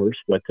new, of course,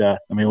 but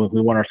we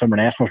won our Summer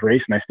Nationals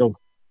race, and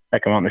I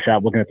come out in the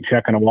shop looking at the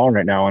check on the wall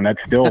right now, and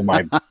that's still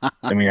my.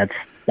 That's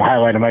the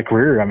highlight of my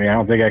career. I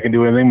don't think I can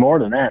do anything more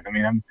than that.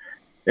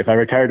 If I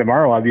retired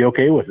tomorrow, I'd be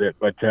okay with it.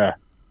 But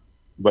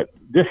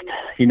just,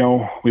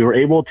 we were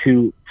able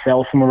to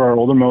sell some of our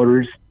older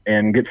motors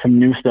and get some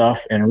new stuff,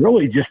 and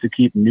really just to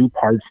keep new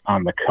parts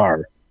on the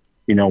car.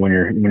 When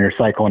you're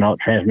cycling out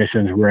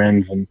transmissions,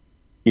 rims, and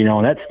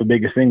that's the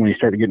biggest thing when you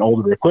start to get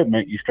older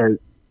equipment. You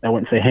start, I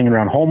wouldn't say hanging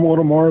around home a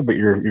little more, but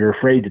you're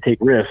afraid to take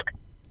risk.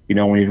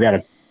 When you've got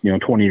a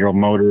 20-year-old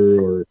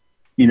motor, or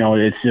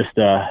it's just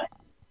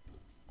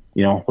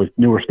with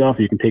newer stuff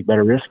you can take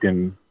better risk,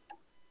 and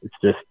it's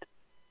just.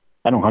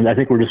 I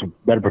think we're just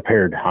better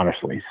prepared,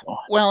 honestly. So.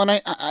 Well, and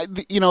I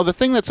the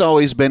thing that's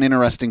always been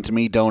interesting to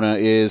me, Dona,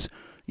 is,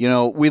 You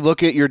know, we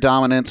look at your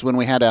dominance when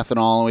we had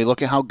Ethanol, and we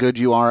look at how good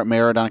you are at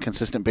Merritt on a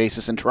consistent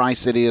basis, and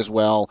Tri-City as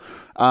well.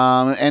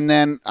 And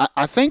then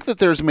I think that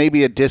there's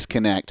maybe a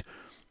disconnect.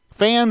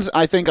 Fans,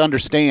 I think,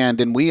 understand,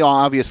 and we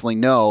obviously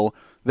know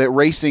that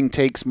racing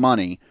takes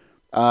money.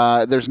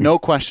 There's no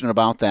question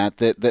about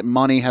that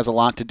money has a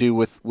lot to do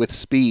with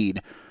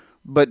speed.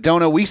 But,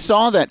 Dona, we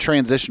saw that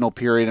transitional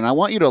period, and I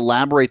want you to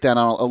elaborate that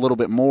on a little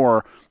bit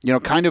more. You know,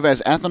 kind of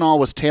as Ethanol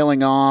was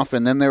tailing off,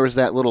 and then there was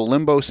that little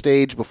limbo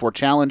stage before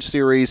Challenge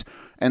Series,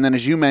 and then,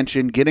 as you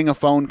mentioned, getting a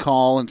phone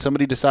call and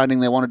somebody deciding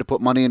they wanted to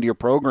put money into your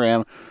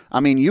program.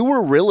 I mean, you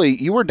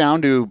were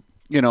down to,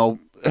 you know,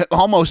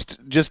 almost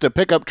just a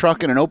pickup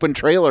truck and an open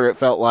trailer, it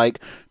felt like,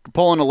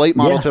 pulling a late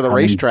model to the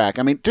racetrack.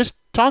 I mean, just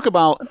talk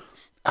about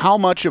how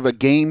much of a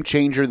game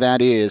changer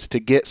that is to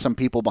get some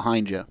people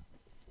behind you.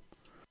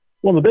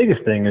 Well, the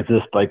biggest thing is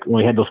just like when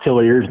we had those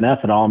killer years in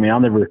Ethanol.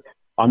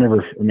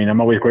 I mean, I'm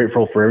always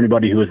grateful for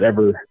everybody who has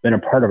ever been a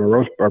part of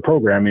our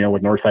program, you know,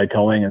 with Northside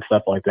Towing and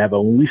stuff like that.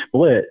 But when we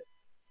split,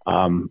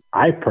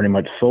 I pretty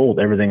much sold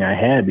everything I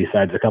had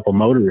besides a couple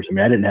motors. I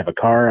mean, I didn't have a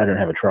car. I didn't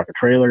have a truck or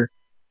trailer.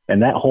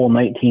 And that whole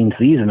 19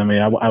 season, I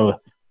mean, I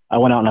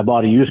went out and I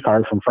bought a used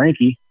car from Frank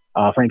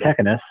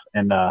Heckenes,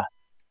 and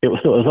it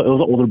was an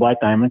older Black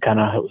Diamond, kind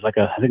of. It was like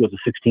I think it was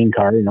a 16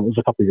 car, and it was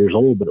a couple years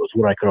old, but it was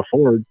what I could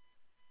afford.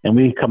 And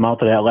we come out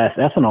to that last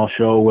Ethanol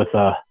show with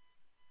an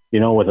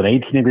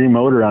 18-degree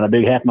motor on a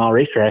big half-mile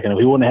racetrack, and if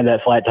we wouldn't have had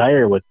that flat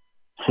tire with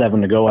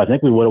 7 to go, I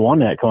think we would have won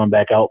that coming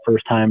back out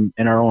first time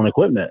in our own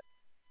equipment.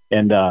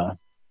 And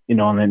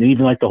and then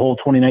even like the whole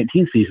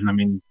 2019 season, I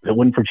mean, if it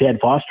wasn't for Chad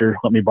Foster,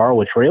 let me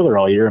borrow a trailer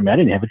all year. I mean, I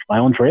didn't have my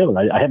own trailer.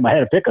 I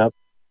had a pickup,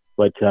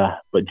 but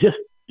just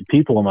the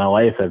people in my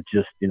life have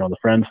just, you know, the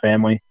friends,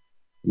 family,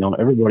 you know,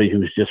 everybody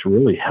who's just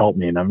really helped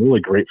me, and I'm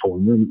really grateful.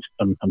 And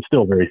I'm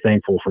still very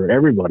thankful for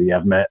everybody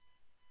I've met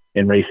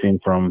in racing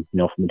from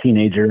a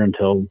teenager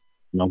until, you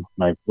know,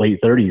 my late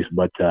 30s.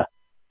 But,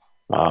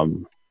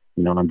 I'm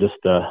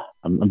just,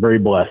 I'm very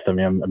blessed. I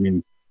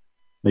mean,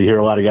 you hear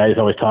a lot of guys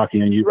always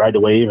talking, and you ride the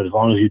wave as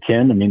long as you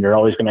can. I mean, they're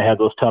always going to have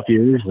those tough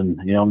years, and,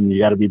 you know, you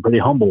got to be pretty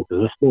humble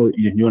because this sport,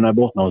 you and I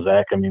both know,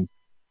 Zach, I mean,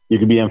 you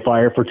can be on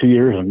fire for 2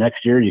 years, and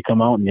next year you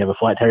come out and you have a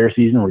flat tire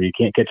season where you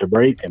can't catch a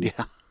break. And,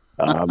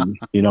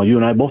 you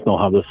and I both know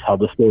how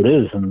this sport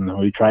is, and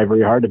we try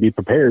very hard to be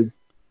prepared.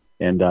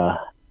 And,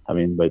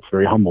 but it's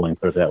very humbling,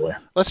 put it that way.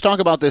 Let's talk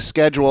about this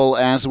schedule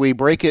as we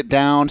break it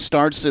down.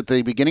 Starts at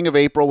the beginning of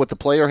April with the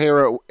Player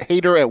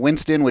Hater at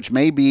Winston, which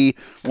may be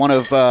one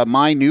of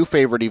my new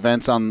favorite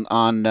events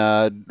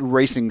on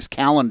racing's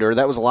calendar.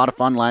 That was a lot of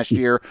fun last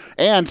year.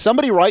 And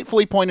somebody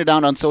rightfully pointed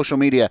out on social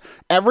media,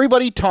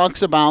 everybody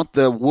talks about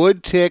the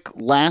Wood Tick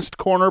last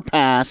corner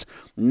pass.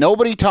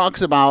 Nobody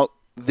talks about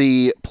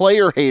the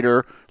Player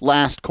Hater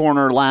last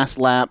corner, last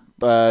lap,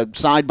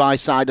 side by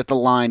side at the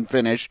line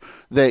finish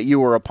that you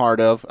were a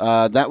part of.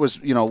 That was,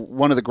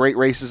 one of the great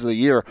races of the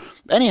year.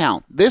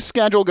 Anyhow, this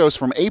schedule goes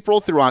from April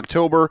through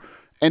October.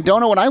 And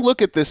Dona, when I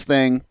look at this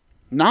thing,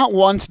 not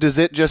once does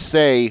it just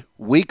say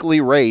weekly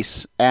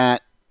race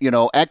at,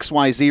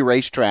 XYZ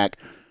racetrack.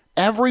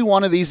 Every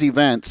one of these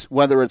events,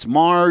 whether it's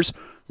Mars,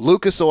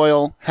 Lucas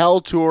Oil, Hell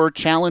Tour,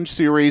 Challenge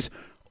Series,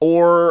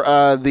 or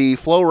the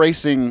Flow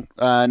Racing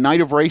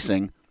Night of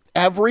Racing,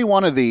 every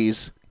one of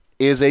these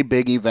is a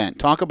big event.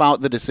 Talk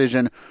about the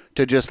decision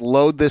to just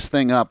load this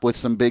thing up with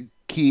some big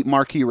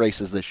marquee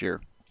races this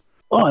year.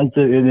 Well,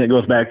 it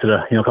goes back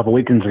to a couple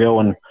weekends ago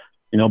when,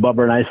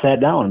 Bubba and I sat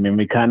down. I mean,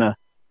 we kind of,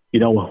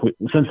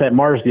 since that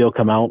Mars deal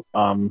come out,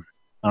 I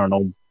don't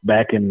know,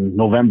 back in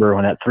November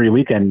when that 3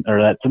 weekend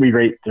or that 3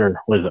 race,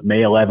 or was it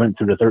May 11th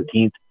through the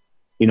 13th,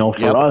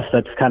 for us,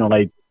 that's kind of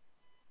like,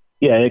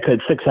 yeah, it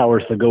could 6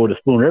 hours to go to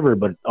Spoon River,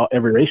 but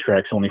every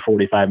racetrack's only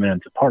 45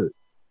 minutes apart.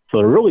 So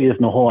there really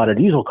isn't a whole lot of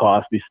diesel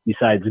cost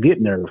besides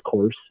getting there, of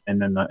course,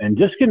 and then and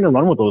just getting to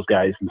run with those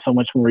guys, and so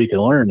much more you can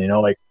learn.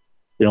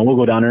 We'll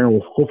go down there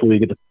and hopefully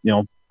get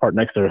to part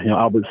next to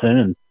Albertson,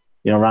 and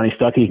Ronnie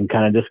Stuckey can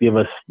kind of just give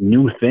us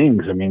new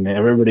things. I mean,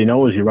 everybody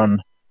knows you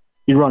run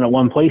at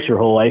one place your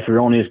whole life,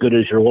 you're only as good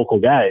as your local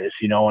guys,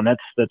 and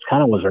that's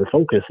kind of was our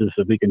focus, is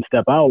if we can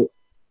step out.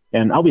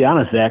 And I'll be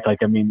honest, Zach,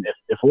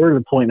 if we're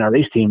at a point in our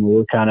race team where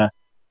we're kind of,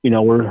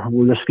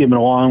 we're just skimming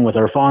along with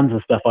our funds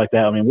and stuff like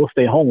that, I mean, we'll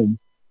stay home,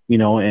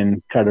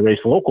 and try to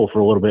race local for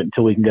a little bit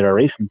until we can get our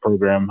racing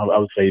program. I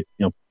would say,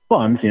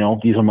 funds,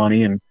 diesel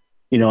money and,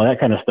 that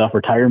kind of stuff,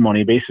 or tire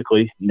money,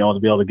 basically, to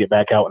be able to get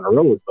back out on the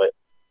road. But,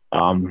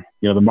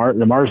 the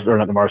Mars, or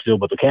not the Mars deal,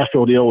 but the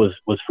Castro deal was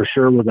for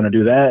sure. We're going to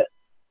do that.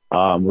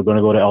 We're going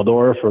to go to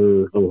Eldora for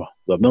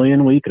the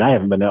Million Week, and I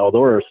haven't been to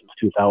Eldora since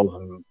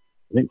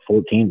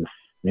 2014,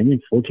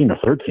 maybe 14 or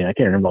 13. I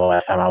can't remember the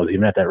last time I was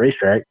even at that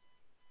racetrack.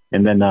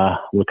 And then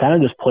we'll kind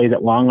of just play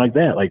that long like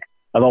that. Like,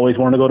 I've always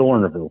wanted to go to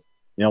Warnerville.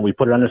 We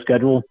put it on the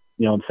schedule,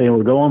 saying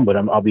we're going, but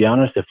I'll be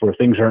honest, if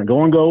things aren't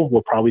going,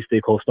 we'll probably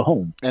stay close to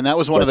home. And that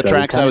was one of the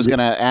tracks I was going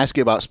to ask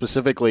you about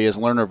specifically is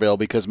Lernerville,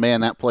 because,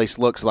 man, that place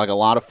looks like a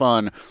lot of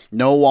fun.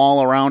 No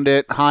wall around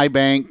it, high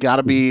bank, got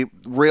to be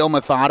real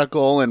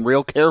methodical and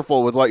real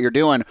careful with what you're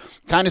doing.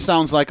 Kind of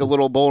sounds like a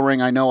little bull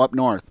ring I know up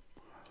north.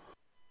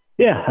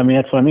 Yeah,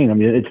 that's what I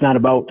mean. It's not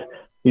about,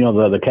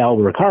 the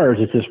caliber of cars.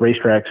 It's just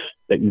racetracks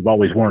that you've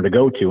always wanted to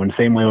go to. And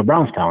same way with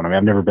Brownstown.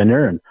 I've never been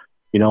there. And,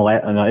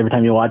 every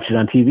time you watch it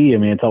on TV,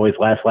 it's always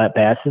last lap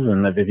passes.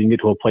 And if you can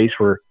get to a place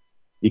where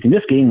you can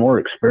just gain more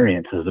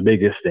experience is the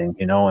biggest thing,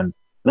 and I'm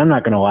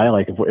not going to lie.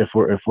 Like if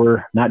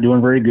we're not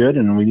doing very good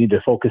and we need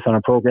to focus on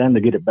a program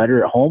to get it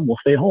better at home, we'll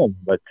stay home.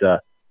 But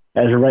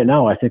as of right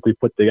now, I think we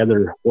put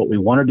together what we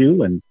want to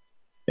do. And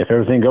if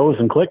everything goes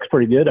and clicks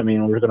pretty good,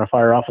 we're going to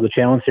fire off of the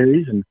Challenge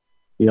Series and,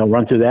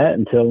 run through that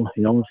until,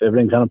 if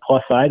everything's on a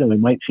plus side, and we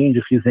might change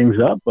a few things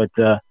up, but,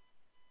 and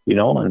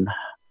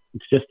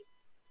it's just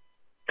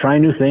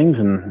trying new things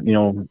and,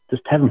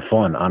 just having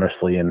fun,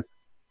 honestly. And,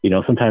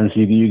 sometimes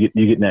you get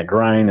in that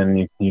grind,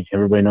 and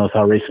everybody knows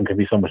how racing can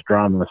be so much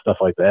drama and stuff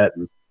like that.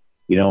 And,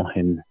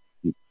 and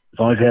as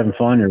long as you're having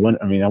fun, you're winning.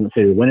 I wouldn't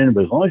say you're winning,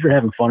 but as long as you're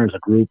having fun as a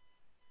group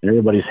and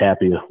everybody's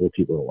happy, we'll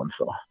keep rolling.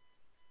 So.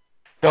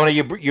 Tony,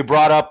 you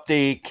brought up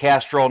the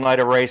Castrol Night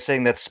of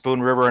Racing. That's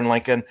Spoon River in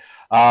Lincoln.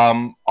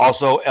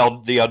 Also,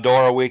 the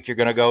Eldora Week you're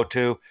going to go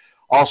to.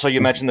 Also,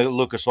 you mentioned the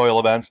Lucas Oil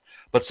events.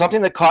 But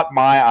something that caught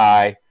my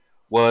eye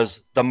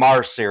was the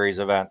Mars Series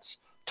events.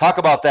 Talk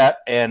about that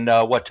and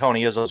what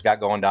Tony Izzo's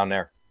got going down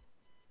there.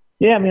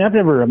 Yeah,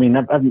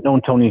 I've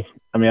known Tony.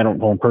 I don't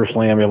know him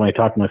personally. I've only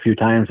talked to him a few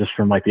times just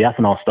from like the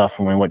ethanol stuff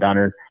when we went down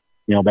there,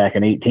 back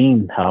in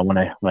 2018 when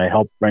I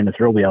helped Brandon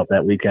Thirlby out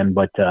that weekend.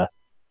 But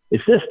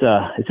it's just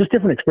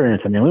different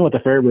experience. We went to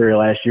Fairbury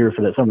last year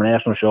for that Summer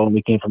National Show, and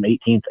we came from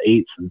 18th to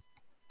 8th.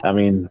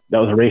 And that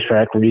was a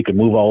racetrack where you could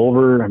move all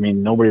over.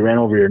 Nobody ran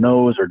over your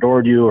nose or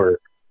doored you, or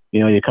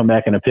you come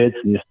back in the pits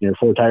and your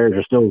four tires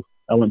are still,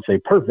 I wouldn't say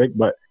perfect,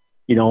 but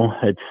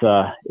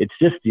it's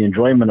just the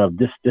enjoyment of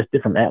this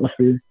different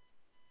atmosphere.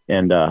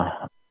 And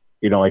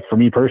like for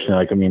me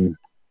personally,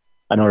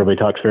 I know everybody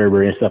talks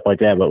Fairbury and stuff like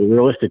that, but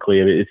realistically,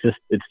 it's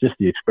just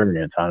the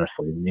experience,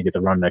 honestly. And you get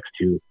to run next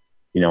to,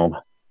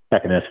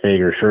 Peckness,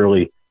 Fager,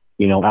 Shirley,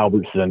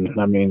 Albertson.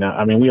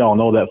 We all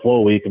know that flow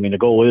week. The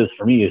goal is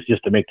for me is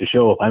just to make the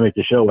show. If I make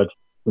the show, it's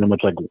pretty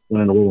much like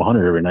winning the World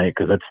 100 every night,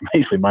 because that's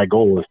basically my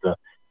goal is to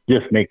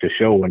just make the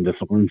show and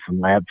just win some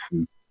laps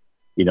and,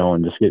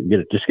 and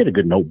just get a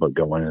good notebook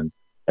going.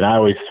 And I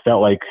always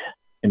felt like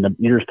in the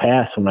years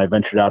past when I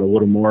ventured out a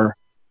little more,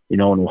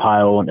 in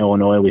Ohio and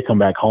Illinois, we come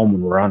back home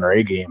and we're on our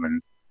A game,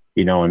 and,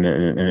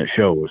 and it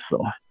shows.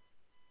 So.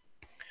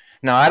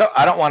 Now,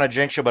 I don't want to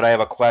jinx you, but I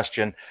have a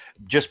question,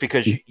 just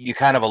because you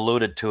kind of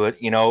alluded to it,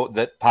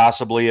 that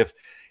possibly if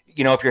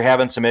you're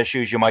having some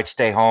issues, you might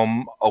stay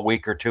home a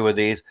week or two of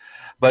these.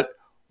 But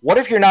what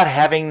if you're not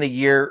having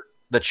the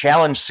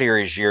Challenge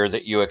Series year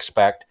that you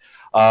expect?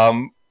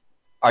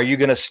 Are you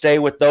going to stay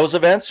with those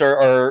events,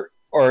 or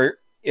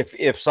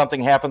if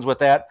something happens with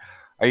that,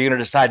 are you going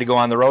to decide to go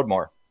on the road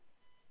more?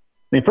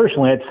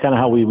 Personally, it's kind of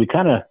how we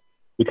kind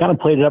of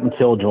played it up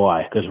until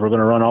July, because we're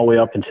going to run all the way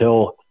up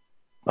until,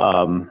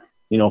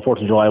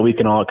 4th of July week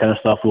and all that kind of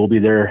stuff. We'll be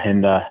there.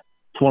 And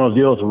it's one of those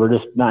deals where we're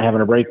just not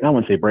having a break. I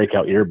wouldn't say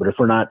breakout year, but if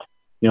we're not,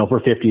 if we're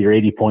 50 or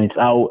 80 points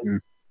out,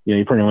 and,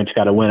 you pretty much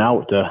got to win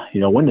out to,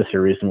 win the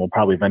series, and we'll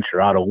probably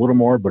venture out a little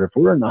more. But if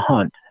we're in the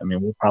hunt,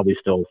 we'll probably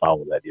still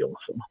follow that deal.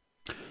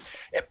 So.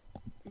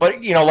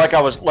 But, like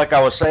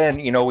I was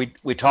saying,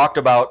 we talked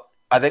about,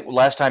 I think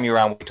last time you were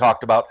on, we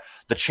talked about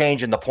the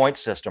change in the point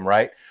system,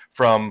 right?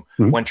 From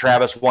when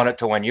Travis won it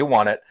to when you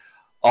won it,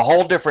 a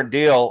whole different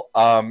deal.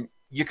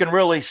 You can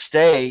really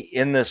stay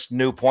in this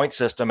new point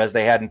system as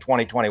they had in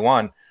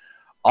 2021,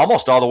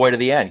 almost all the way to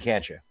the end,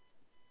 can't you?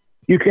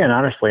 You can,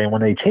 honestly. And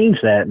when they changed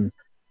that, and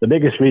the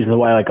biggest reason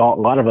why a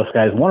lot of us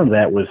guys wanted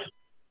that was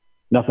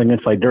nothing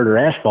against like dirt or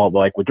asphalt, but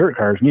like with dirt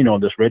cars,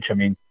 this, Rich,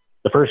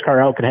 the first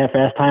car out could have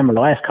fast time, or the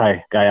last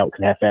guy out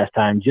could have fast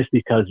time, just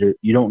because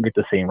you don't get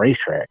the same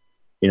racetrack.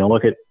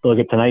 Look at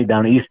tonight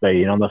down at East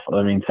Bay.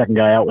 Second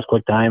guy out was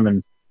quick time,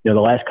 and the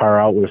last car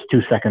out was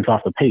 2 seconds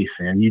off the pace,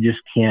 and you just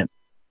can't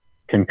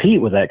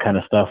compete with that kind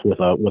of stuff with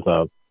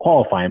a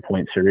qualifying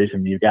point series.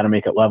 You've got to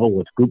make it level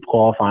with group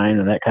qualifying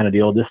and that kind of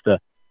deal, just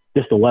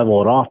to level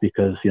it off,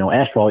 because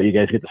asphalt, you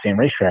guys get the same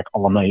racetrack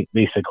all night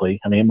basically.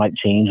 It might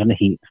change in the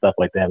heat and stuff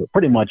like that, but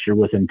pretty much you're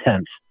within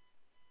tenths.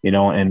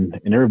 And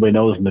everybody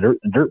knows in the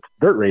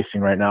dirt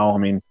racing right now.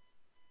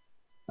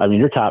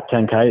 Your top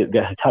 10 cars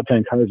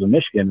in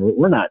Michigan,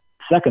 we're not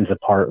seconds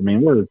apart.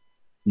 We're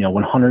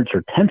 100ths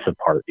or tenths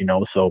apart.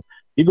 So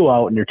you go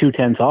out and you're 2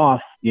 tenths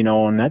off.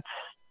 And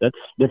that's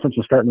difference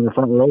from starting in the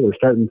front row or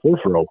starting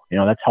fourth row.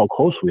 That's how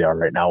close we are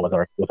right now with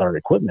our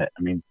equipment.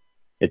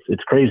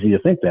 It's crazy to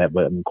think that,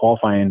 but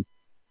qualifying,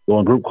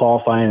 going group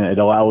qualifying, it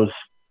allows,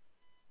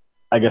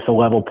 I guess, a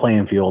level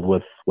playing field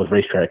with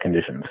racetrack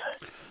conditions.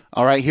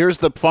 All right, here's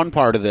the fun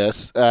part of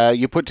this.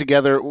 You put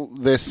together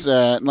this.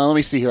 Now, let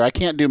me see here. I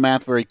can't do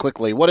math very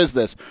quickly. What is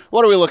this?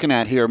 What are we looking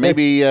at here?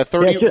 Maybe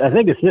 30? Yeah, I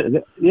think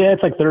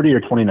it's like 30 or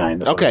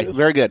 29. Okay,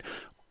 very good.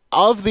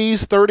 Of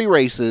these 30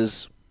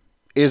 races,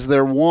 is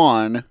there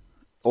one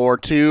or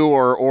two,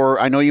 or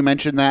I know you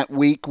mentioned that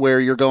week where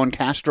you're going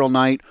Castrol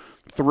Night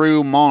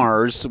through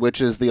Mars,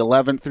 which is the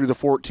 11th through the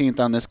 14th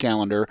on this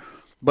calendar,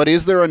 but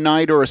is there a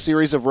night or a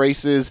series of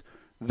races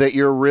that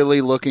you're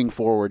really looking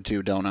forward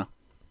to, Donah?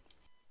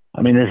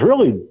 I mean,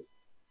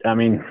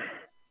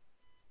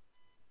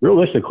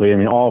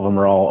 realistically, all of them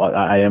are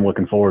I am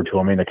looking forward to.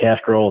 I mean, the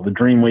Castrol, the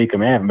Dream Week,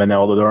 I haven't been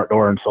out the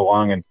door in so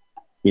long, and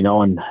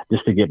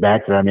just to get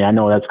back there, I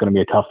know that's going to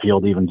be a tough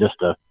field, even just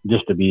to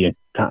be in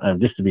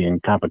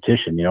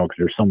competition, because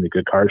there's so many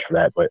good cars for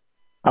that. But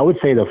I would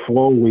say the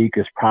Flow Week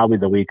is probably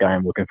the week I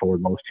am looking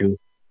forward most to,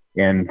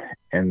 and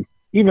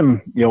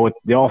even with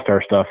the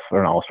All-Star stuff,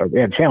 or not All-Star,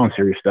 they had Challenge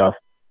Series stuff.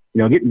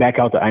 Getting back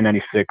out to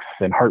I-96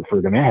 and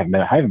Hartford. I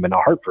haven't been to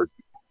Hartford,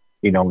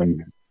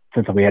 and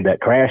since we had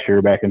that crash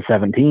here back in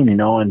 2017,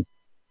 and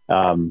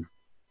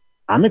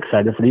I'm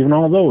excited for even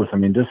all of those.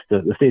 Just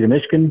the state of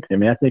Michigan.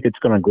 I think it's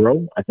going to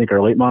grow. I think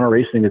our late model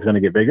racing is going to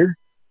get bigger.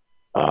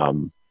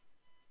 And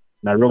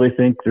I really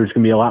think there's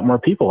going to be a lot more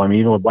people.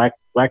 Even with Black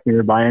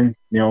Mirror buying,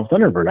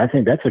 Thunderbird, I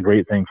think that's a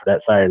great thing for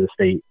that side of the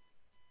state.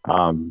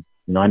 I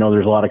know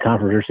there's a lot of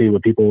controversy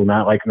with people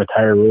not liking the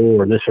tire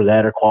rule or this or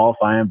that or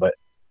qualifying, but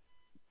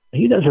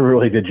he does a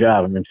really good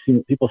job.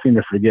 People seem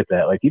to forget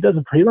that. He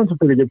runs a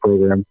pretty good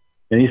program,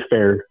 and he's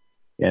fair,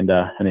 and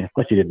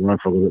plus he did run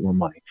for a little bit more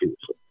money too.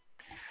 So.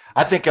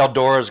 I think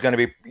Eldora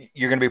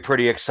you're going to be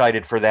pretty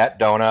excited for that,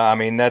 Donah.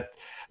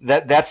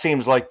 That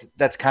seems like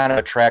that's kind of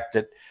a track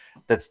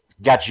that's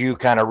got you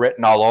kind of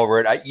written all over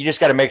it. You just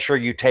got to make sure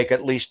you take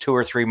at least 2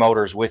 or 3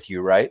 motors with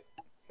you, right?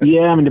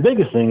 Yeah, the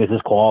biggest thing is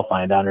just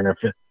qualifying down there.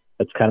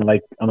 That's kind of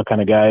like, I'm the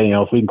kind of guy,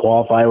 if we can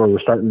qualify where we're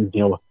starting,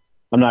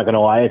 I'm not going to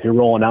lie, if you're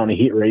rolling out in a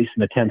heat race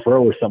in the 10th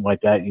row or something like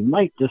that, you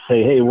might just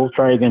say, hey, we'll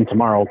try again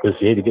tomorrow, because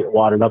you had to get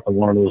wadded up in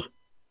one of those,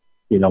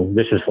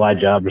 vicious slide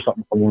jobs or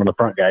something from one of the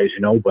front guys,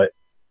 but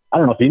I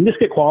don't know, if you can just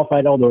get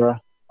qualified Eldora,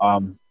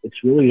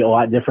 it's really a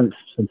lot different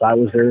since I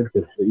was there,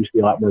 because it used to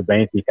be a lot more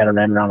banked. You kind of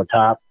ran around the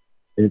top,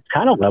 and it's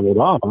kind of leveled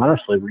off,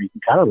 honestly, where you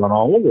can kind of run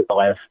all over it the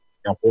last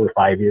 4 or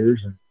 5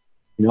 years. And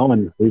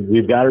and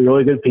we've got a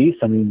really good piece.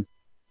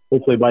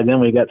 Hopefully by then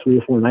we got 3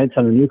 or 4 nights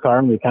on a new car,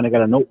 and we kind of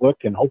got a notebook,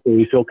 and hopefully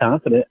we feel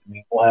confident.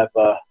 We'll have,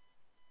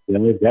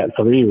 we've got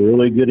 3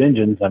 really good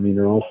engines.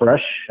 They're all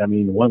fresh.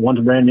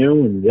 One's brand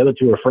new, and the other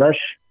 2 are fresh.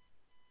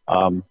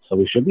 So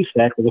we should be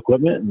stacked with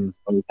equipment, and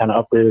we kind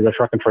of upgraded our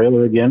truck and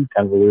trailer again.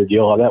 Kind of a weird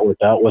deal how that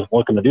worked out. Wasn't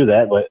looking to do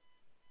that, but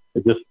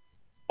it just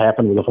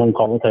happened with a phone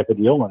call type of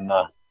deal. And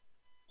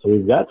so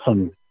we've got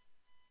some.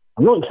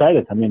 I'm really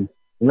excited. I'm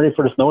ready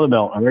for the snow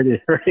belt. I'm ready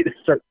to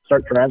start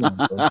traveling.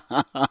 So.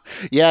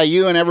 Yeah,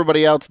 you and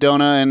everybody else,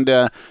 Donah. And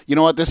you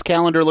know what? This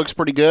calendar looks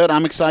pretty good.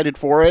 I'm excited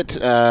for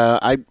it.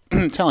 I'm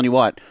telling you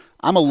what.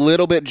 I'm a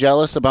little bit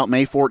jealous about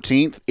May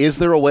 14th. Is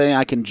there a way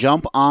I can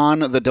jump on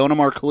the Donah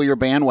Marcoulier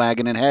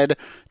bandwagon and head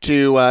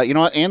to,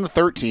 and the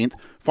 13th,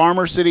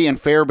 Farmer City and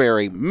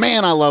Fairbury?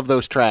 Man, I love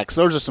those tracks.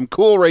 Those are some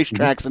cool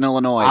racetracks in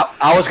Illinois.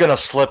 I was going to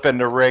slip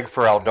into rig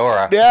for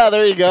Eldora. Yeah,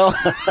 there you go.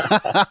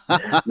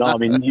 No,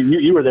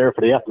 you were there for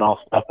the ethanol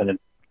stuff, and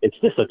it's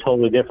just a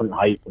totally different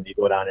height when you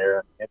go down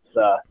there. It's,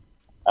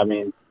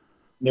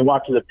 you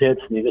walk to the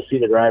pits and you just see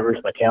the drivers,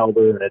 the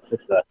caliber, and it's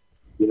just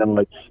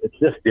it's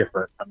just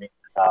different.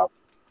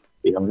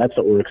 And that's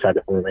what we're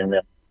excited for. I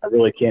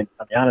really can't.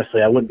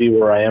 Honestly, I wouldn't be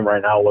where I am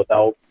right now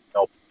without,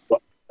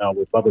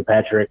 with Bubba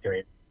Patrick.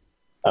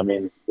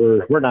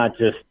 We're not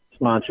just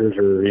sponsors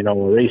or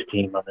a race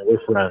team. We're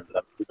friends.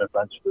 We've been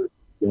friends for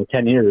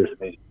 10 years.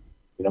 We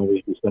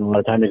spend a lot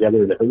of time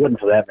together. And if it wasn't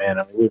for that, man,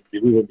 we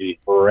would be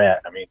where we're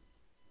at.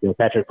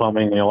 Patrick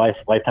Plumbing,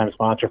 lifetime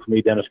sponsor for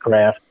me. Dennis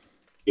Kraft,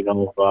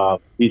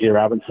 BJ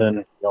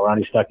Robinson,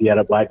 Ronnie Stuckey out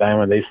of Black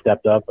Diamond. They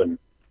stepped up and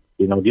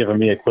giving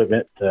me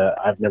equipment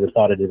I've never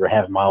thought I'd ever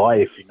have in my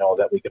life,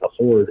 that we could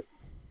afford.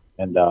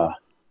 And,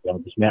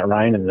 just Matt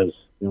Ryan and his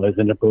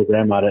India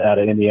program out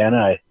of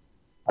Indiana,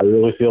 I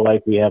really feel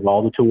like we have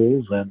all the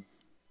tools and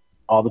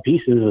all the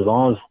pieces as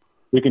long as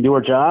we can do our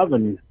job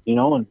and,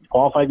 and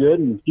qualify good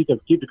and keep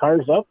the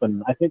cars up.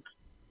 And I think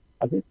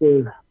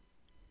we're,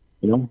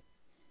 I'm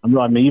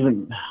I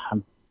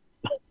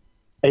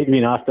hate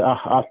being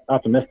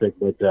optimistic,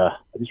 but I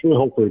just really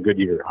hope for a good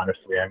year,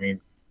 honestly.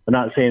 I'm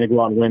not saying to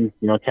go out and win,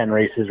 10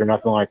 races or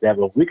nothing like that,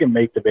 but if we can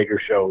make the bigger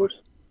shows,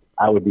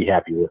 I would be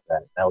happy with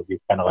that. That would be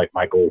kind of like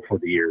my goal for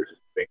the years,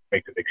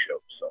 make the big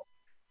shows. So,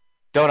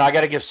 Donah, I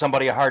got to give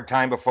somebody a hard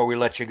time before we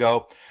let you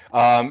go.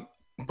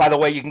 By the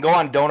way, you can go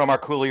on Donah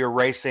Marcoulier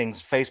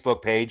Racing's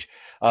Facebook page.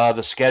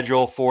 The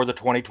schedule for the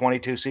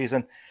 2022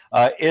 season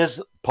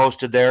is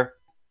posted there.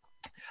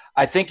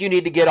 I think you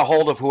need to get a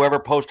hold of whoever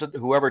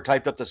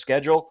typed up the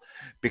schedule,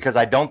 because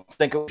I don't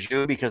think it was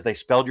you, because they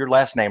spelled your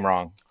last name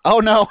wrong. Oh,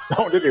 no.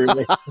 Oh, did you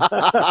really?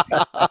 I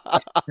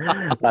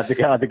have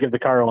to give the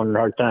car owner a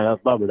hard time.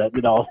 That's Bubba. That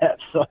did all that.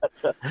 So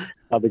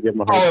I'll be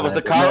giving him a Oh, hard it was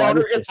the time. car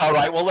owner? It's all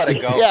right. We'll let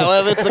it go. Yeah,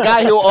 well, if it's the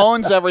guy who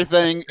owns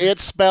everything,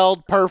 it's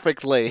spelled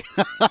perfectly.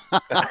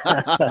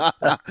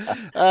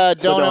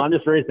 I'm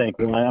just very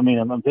thankful. I mean,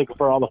 I'm thankful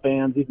for all the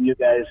fans, even you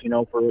guys,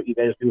 for what you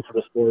guys do for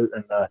the sport.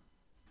 And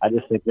I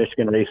just think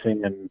Michigan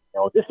racing and,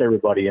 just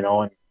everybody, and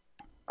I'm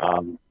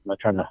not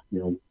trying to,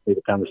 leave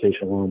the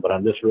conversation alone, but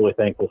I'm just really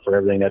thankful for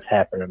everything that's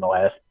happened in the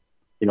last,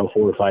 4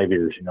 or 5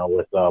 years,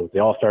 with the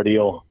All-Star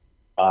deal,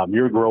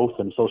 your growth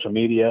in social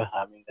media.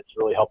 I mean, it's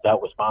really helped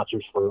out with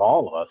sponsors for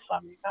all of us. I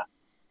mean, I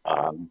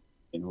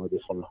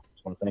just want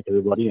to thank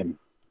everybody and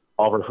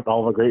all of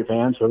our great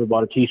fans, whoever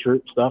bought a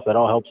T-shirt stuff. That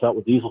all helps out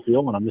with Diesel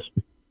Fuel, and I'm just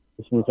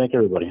want to thank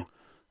everybody.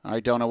 All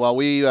right, Dona. Well,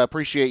 we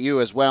appreciate you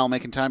as well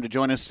making time to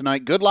join us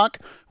tonight. Good luck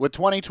with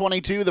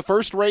 2022. The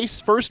first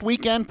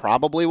weekend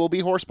probably will be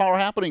Horsepower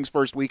Happenings'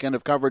 first weekend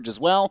of coverage as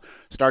well.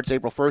 Starts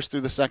April 1st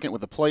through the 2nd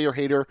with the Player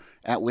Hater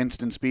at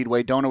Winston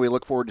Speedway. Dona, we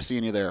look forward to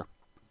seeing you there.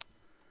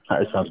 All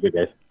right, sounds good,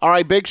 guys. All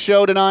right, big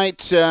show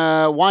tonight.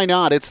 Why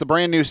not? It's the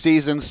brand new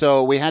season,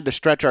 so we had to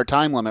stretch our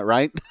time limit,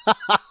 right?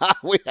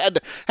 We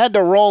had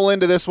to roll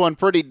into this one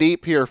pretty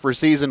deep here for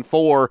Season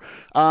 4.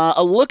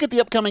 A look at the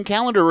upcoming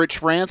calendar, Rich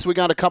France. We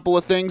got a couple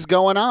of things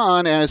going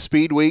on as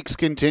Speed Weeks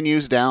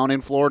continues down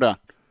in Florida.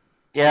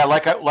 Yeah,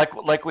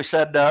 like we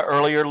said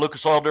earlier,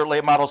 Lucas Oil Dirt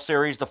Late Model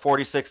Series, the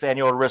 46th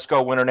Annual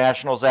Risco Winter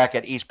National, Zach,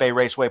 at East Bay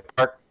Raceway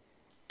Park.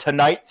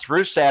 Tonight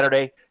through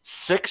Saturday,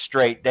 6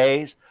 straight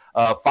days.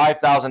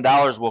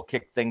 $5,000 will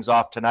kick things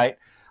off tonight.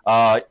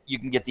 You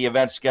can get the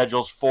event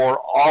schedules for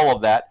all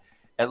of that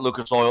at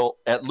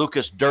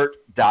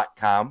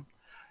lucasdirt.com.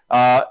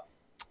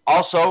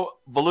 Also,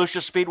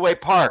 Volusia Speedway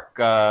Park,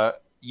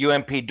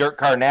 UMP Dirt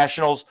Car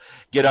Nationals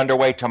get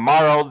underway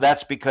tomorrow.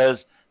 That's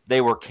because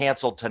they were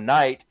canceled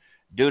tonight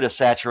due to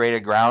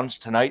saturated grounds.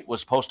 Tonight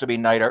was supposed to be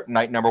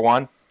night number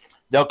 1.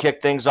 They'll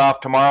kick things off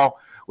tomorrow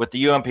with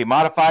the UMP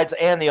Modifieds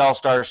and the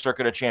All-Star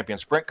Circuit of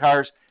Champions Sprint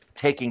Cars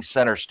taking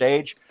center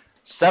stage.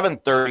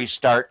 7:30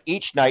 start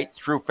each night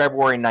through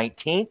February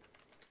 19th.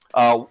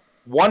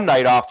 One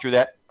night off through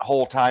that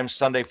whole time,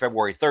 Sunday,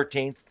 February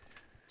 13th,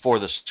 for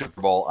the Super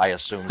Bowl, I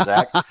assume,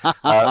 Zach.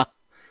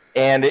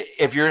 And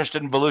if you're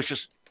interested in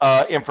Volusia's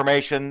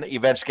information,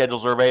 event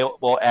schedules are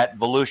available at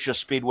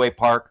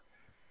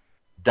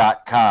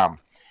volusiaspeedwaypark.com.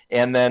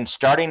 And then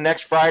starting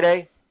next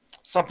Friday,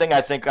 something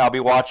I think I'll be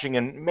watching,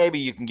 and maybe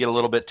you can get a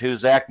little bit too,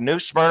 Zach, New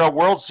Smyrna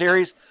World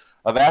Series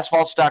of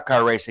Asphalt Stock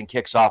Car Racing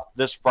kicks off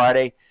this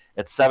Friday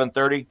at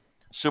 7:30.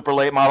 Super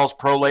Late Models,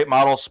 Pro Late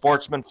Models,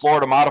 Sportsman,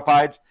 Florida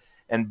Modifieds,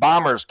 and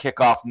Bombers kick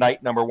off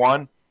night number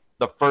 1,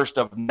 the first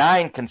of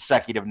 9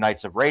 consecutive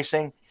nights of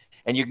racing.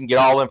 And you can get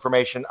all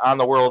information on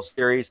the World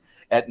Series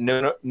at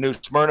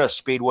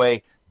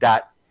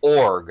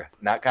newsmyrnaspeedway.org,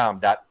 not .com,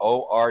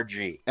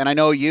 .org. And I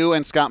know you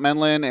and Scott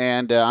Menlin,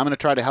 and I'm going to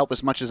try to help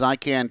as much as I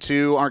can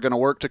too, are going to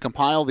work to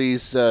compile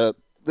this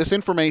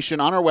information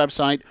on our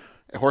website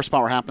at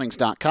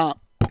horsepowerhappenings.com.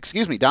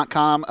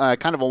 .com,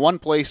 kind of a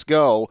one-place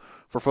go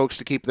for folks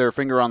to keep their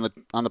finger on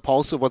the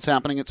pulse of what's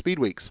happening at Speed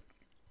Weeks.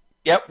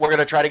 Yep, we're going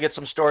to try to get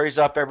some stories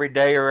up every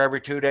day or every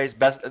 2 days,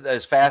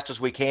 as fast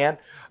as we can.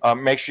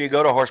 Make sure you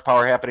go to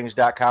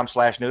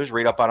horsepowerhappenings.com/news,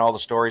 read up on all the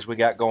stories we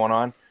got going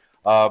on.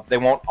 They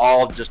won't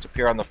all just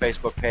appear on the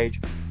Facebook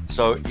page,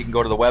 so you can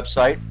go to the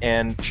website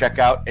and check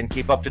out and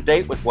keep up to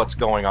date with what's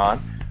going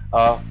on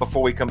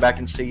before we come back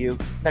and see you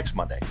next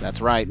Monday. That's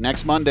right.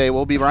 Next Monday,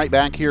 we'll be right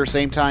back here,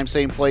 same time,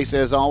 same place.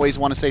 As always,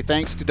 want to say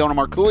thanks to Dona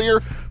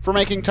Marcoulier for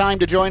making time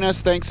to join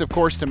us. Thanks, of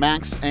course, to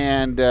Max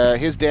and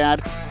his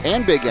dad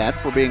and Big Ed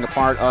for being a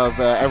part of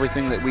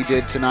everything that we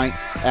did tonight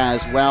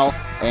as well.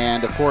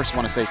 And, of course,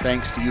 want to say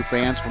thanks to you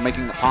fans for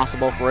making it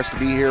possible for us to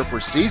be here for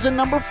season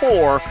number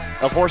 4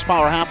 of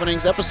Horsepower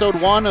Happenings, episode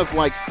 1 of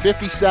like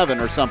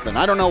 57 or something.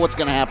 I don't know what's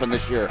going to happen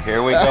this year.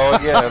 Here we go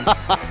again.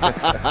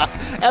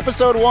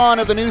 Episode 1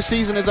 of the new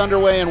season is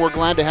underway, and we're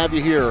glad to have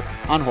you here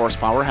on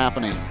Horsepower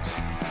Happenings.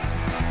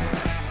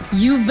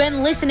 You've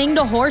been listening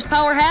to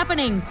Horsepower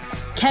Happenings.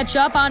 Catch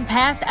up on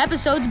past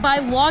episodes by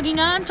logging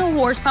on to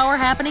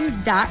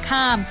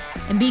horsepowerhappenings.com.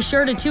 And be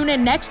sure to tune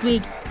in next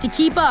week to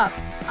keep up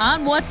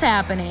on what's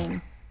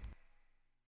happening.